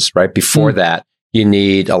pages, right? Before that, you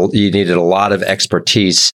needed a lot of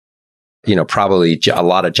expertise, probably a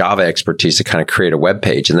lot of Java expertise to kind of create a web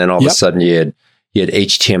page. And then all of a sudden you had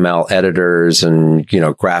HTML editors and,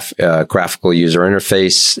 graphical user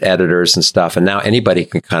interface editors and stuff. And now anybody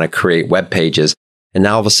can kind of create web pages. And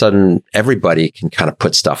now all of a sudden everybody can kind of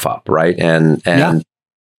put stuff up. Right. And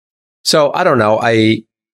so I don't know.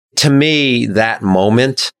 To me, that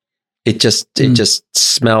moment, it just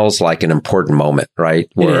smells like an important moment,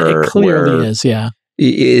 right? It clearly is. Yeah.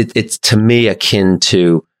 It's to me akin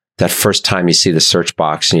to that first time you see the search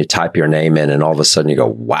box and you type your name in and all of a sudden you go,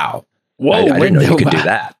 wow. Whoa, I didn't know you could do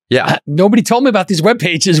that. Yeah. Nobody told me about these web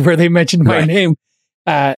pages where they mentioned my name.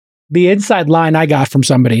 The inside line I got from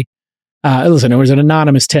somebody, listen, it was an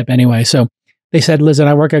anonymous tip anyway. So they said, listen,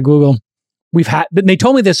 I work at Google. they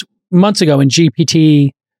told me this months ago in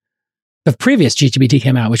GPT, the previous GPT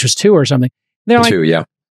came out, which was 2 or something. They're like, 2, yeah.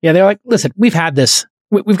 Yeah, they're like, listen, we've had this.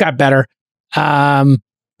 We've got better.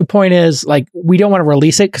 The point is, like, we don't want to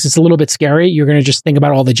release it because it's a little bit scary. You're going to just think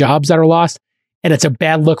about all the jobs that are lost. And it's a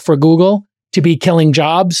bad look for Google to be killing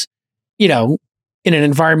jobs, you know, in an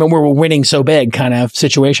environment where we're winning so big kind of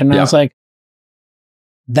situation. And I was like,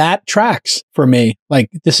 that tracks for me. Like,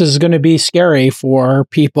 this is going to be scary for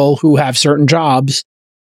people who have certain jobs.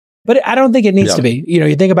 But I don't think it needs to be. You know,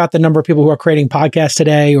 you think about the number of people who are creating podcasts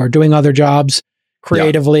today or doing other jobs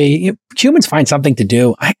creatively. Humans find something to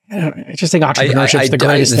do. I just think entrepreneurship is the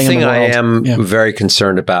greatest thing in the world. The thing I am very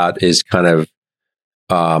concerned about is kind of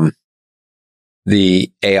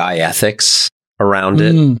the AI ethics around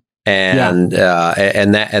it, and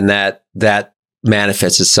that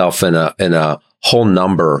manifests itself in a whole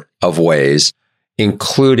number of ways,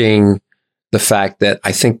 including the fact that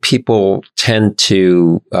I think people tend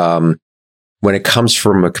to, when it comes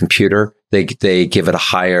from a computer, they give it a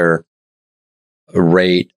higher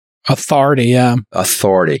rate. Authority,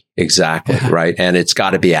 exactly, right? And it's got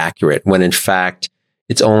to be accurate, when in fact,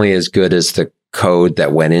 it's only as good as the code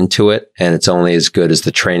that went into it, and it's only as good as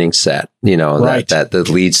the training set, you know, that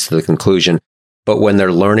leads to the conclusion. But when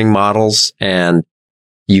they're learning models and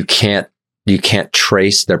you can't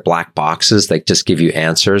trace their black boxes, they just give you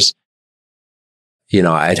answers. You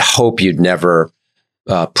know, I'd hope you'd never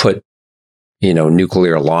put, you know,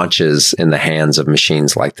 nuclear launches in the hands of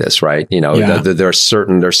machines like this, right? You know, there's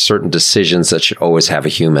certain decisions that should always have a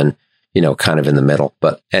human, you know, kind of in the middle.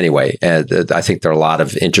 But anyway, I think there are a lot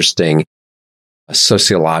of interesting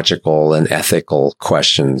sociological and ethical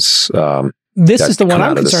questions. This is the one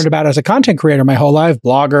I'm concerned about as a content creator my whole life,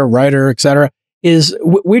 blogger, writer, etc. Is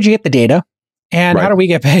where'd you get the data, and how do we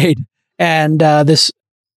get paid? And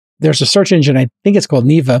there's a search engine, I think it's called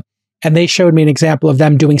Neeva, and they showed me an example of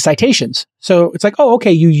them doing citations. So it's like, oh,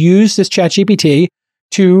 okay, you use this ChatGPT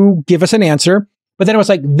to give us an answer, but then it was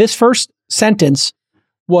like, this first sentence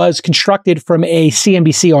was constructed from a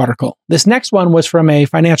CNBC article. This next one was from a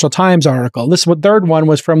Financial Times article. This third one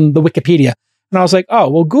was from the Wikipedia. And I was like, oh,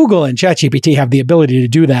 well, Google and ChatGPT have the ability to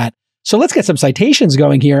do that. So let's get some citations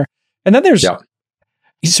going here. And then there's,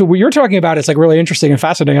 so what you're talking about is like really interesting and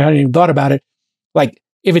fascinating. I hadn't even thought about it. Like,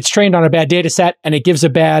 if it's trained on a bad data set and it gives a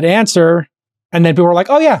bad answer, and then people are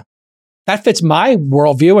like, oh yeah, that fits my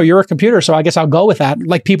worldview, or you're a computer, so I guess I'll go with that.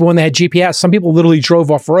 Like people when they had GPS, some people literally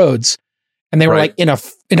drove off roads and they were like in a,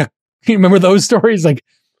 you remember those stories? Like,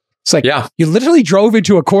 it's like, you literally drove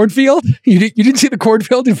into a cornfield. You didn't see the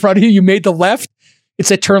cornfield in front of you. You made the left. It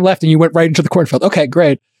said turn left and you went right into the cornfield. Okay,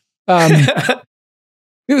 great. It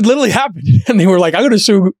literally happened. And they were like, I'm going to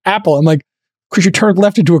sue Apple. I'm like, because you turned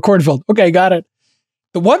left into a cornfield. Okay, got it.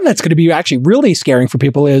 The one that's going to be actually really scaring for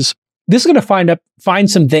people is this is going to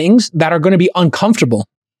find some things that are going to be uncomfortable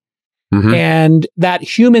and that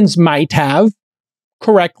humans might have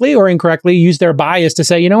correctly or incorrectly used their bias to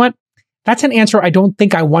say, you know what? That's an answer I don't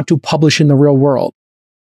think I want to publish in the real world.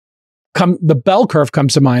 The bell curve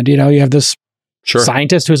comes to mind. You know, you have this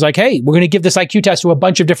scientist who's like, hey, we're going to give this IQ test to a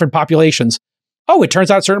bunch of different populations. Oh, it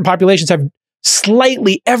turns out certain populations have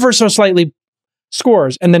ever so slightly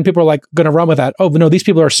scores. And then people are like going to run with that. Oh, no, these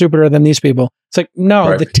people are superior than these people. It's like,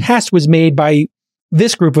 no, the test was made by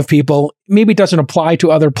this group of people. Maybe it doesn't apply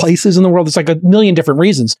to other places in the world. It's like a million different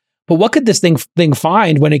reasons. But what could this thing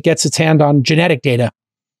find when it gets its hand on genetic data?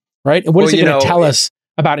 Right? And what is it going to tell us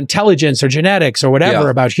about intelligence or genetics or whatever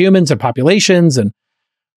about humans and populations? And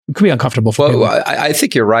it could be uncomfortable for people. I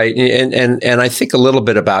think you're right. And I think a little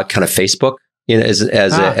bit about kind of Facebook, you know,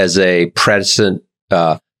 as a precedent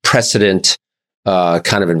kind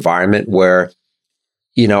of environment where,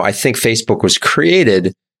 you know, I think Facebook was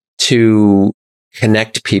created to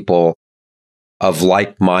connect people of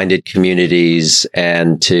like-minded communities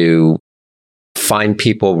and to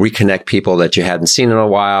reconnect people that you hadn't seen in a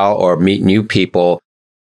while, or meet new people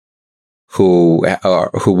who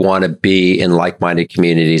want to be in like-minded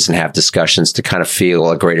communities and have discussions to kind of feel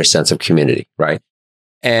a greater sense of community, right?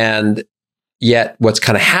 And yet what's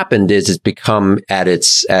kind of happened is it's become at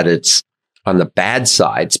its on the bad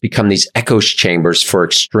side, it's become these echo chambers for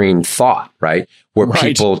extreme thought, right? Where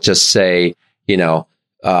people just say, you know,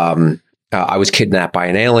 I was kidnapped by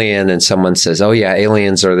an alien, and someone says, oh yeah,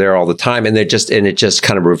 aliens are there all the time. And it just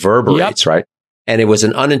kind of reverberates, right? And it was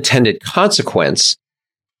an unintended consequence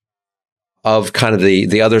of kind of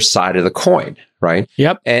the other side of the coin, right?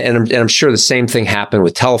 Yep. And I'm sure the same thing happened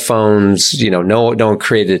with telephones. You know, no one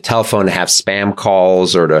created a telephone to have spam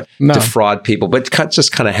calls or to defraud people, but it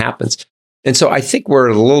just kind of happens. And so I think we're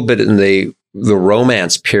a little bit in the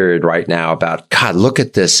romance period right now about, God, look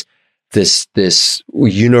at this this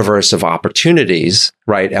universe of opportunities,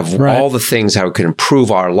 right? Of all the things how it can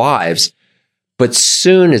improve our lives. But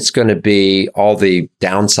soon it's going to be all the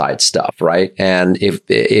downside stuff, right? And if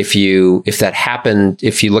that happened,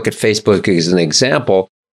 if you look at Facebook as an example,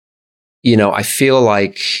 I feel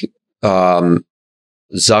like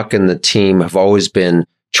Zuck and the team have always been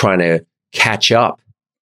trying to catch up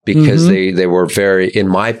because they were very, in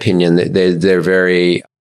my opinion, they're very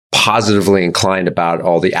positively inclined about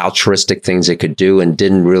all the altruistic things they could do and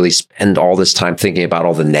didn't really spend all this time thinking about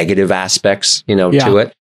all the negative aspects, to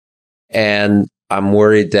it. And I'm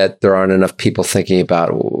worried that there aren't enough people thinking about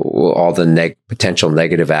all the potential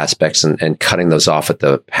negative aspects and cutting those off at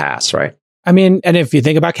the pass, right? I mean, and if you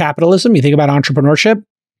think about capitalism, you think about entrepreneurship,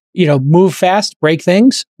 move fast, break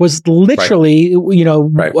things was literally,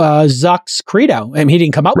 Zuck's credo. I mean, he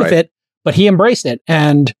didn't come up with it, but he embraced it.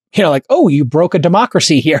 And, like, oh, you broke a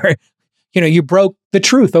democracy here. You broke the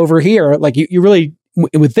truth over here. Like you really,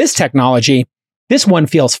 with this technology, this one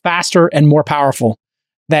feels faster and more powerful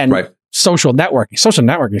than social networking. Social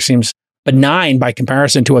networking seems benign by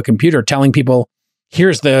comparison to a computer telling people,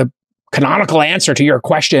 here's the canonical answer to your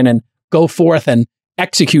question and go forth and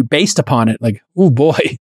execute based upon it. Like, oh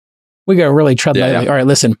boy, we got to really tread lightly. All right,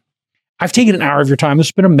 listen, I've taken an hour of your time. This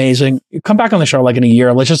has been amazing. Come back on the show like in a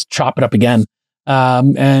year. Let's just chop it up again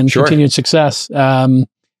and continued success.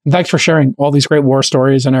 Thanks for sharing all these great war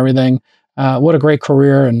stories and everything. What a great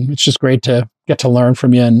career. And it's just great to get to learn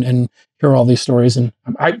from you and hear all these stories. And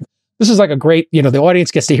this is like a great, the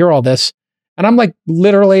audience gets to hear all this. And I'm like,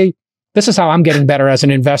 literally, this is how I'm getting better as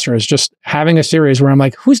an investor, is just having a series where I'm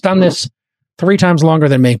like, who's done this 3 times longer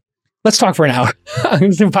than me? Let's talk for an hour.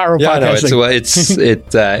 It's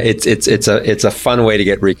a fun way to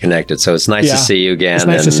get reconnected. So it's nice to see you again. It's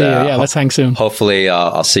nice to see you. Yeah, let's hang soon. Hopefully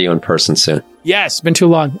I'll see you in person soon. Yes, been too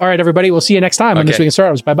long. All right, everybody. We'll see you next time on This Week in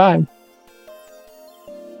Startups. Bye-bye.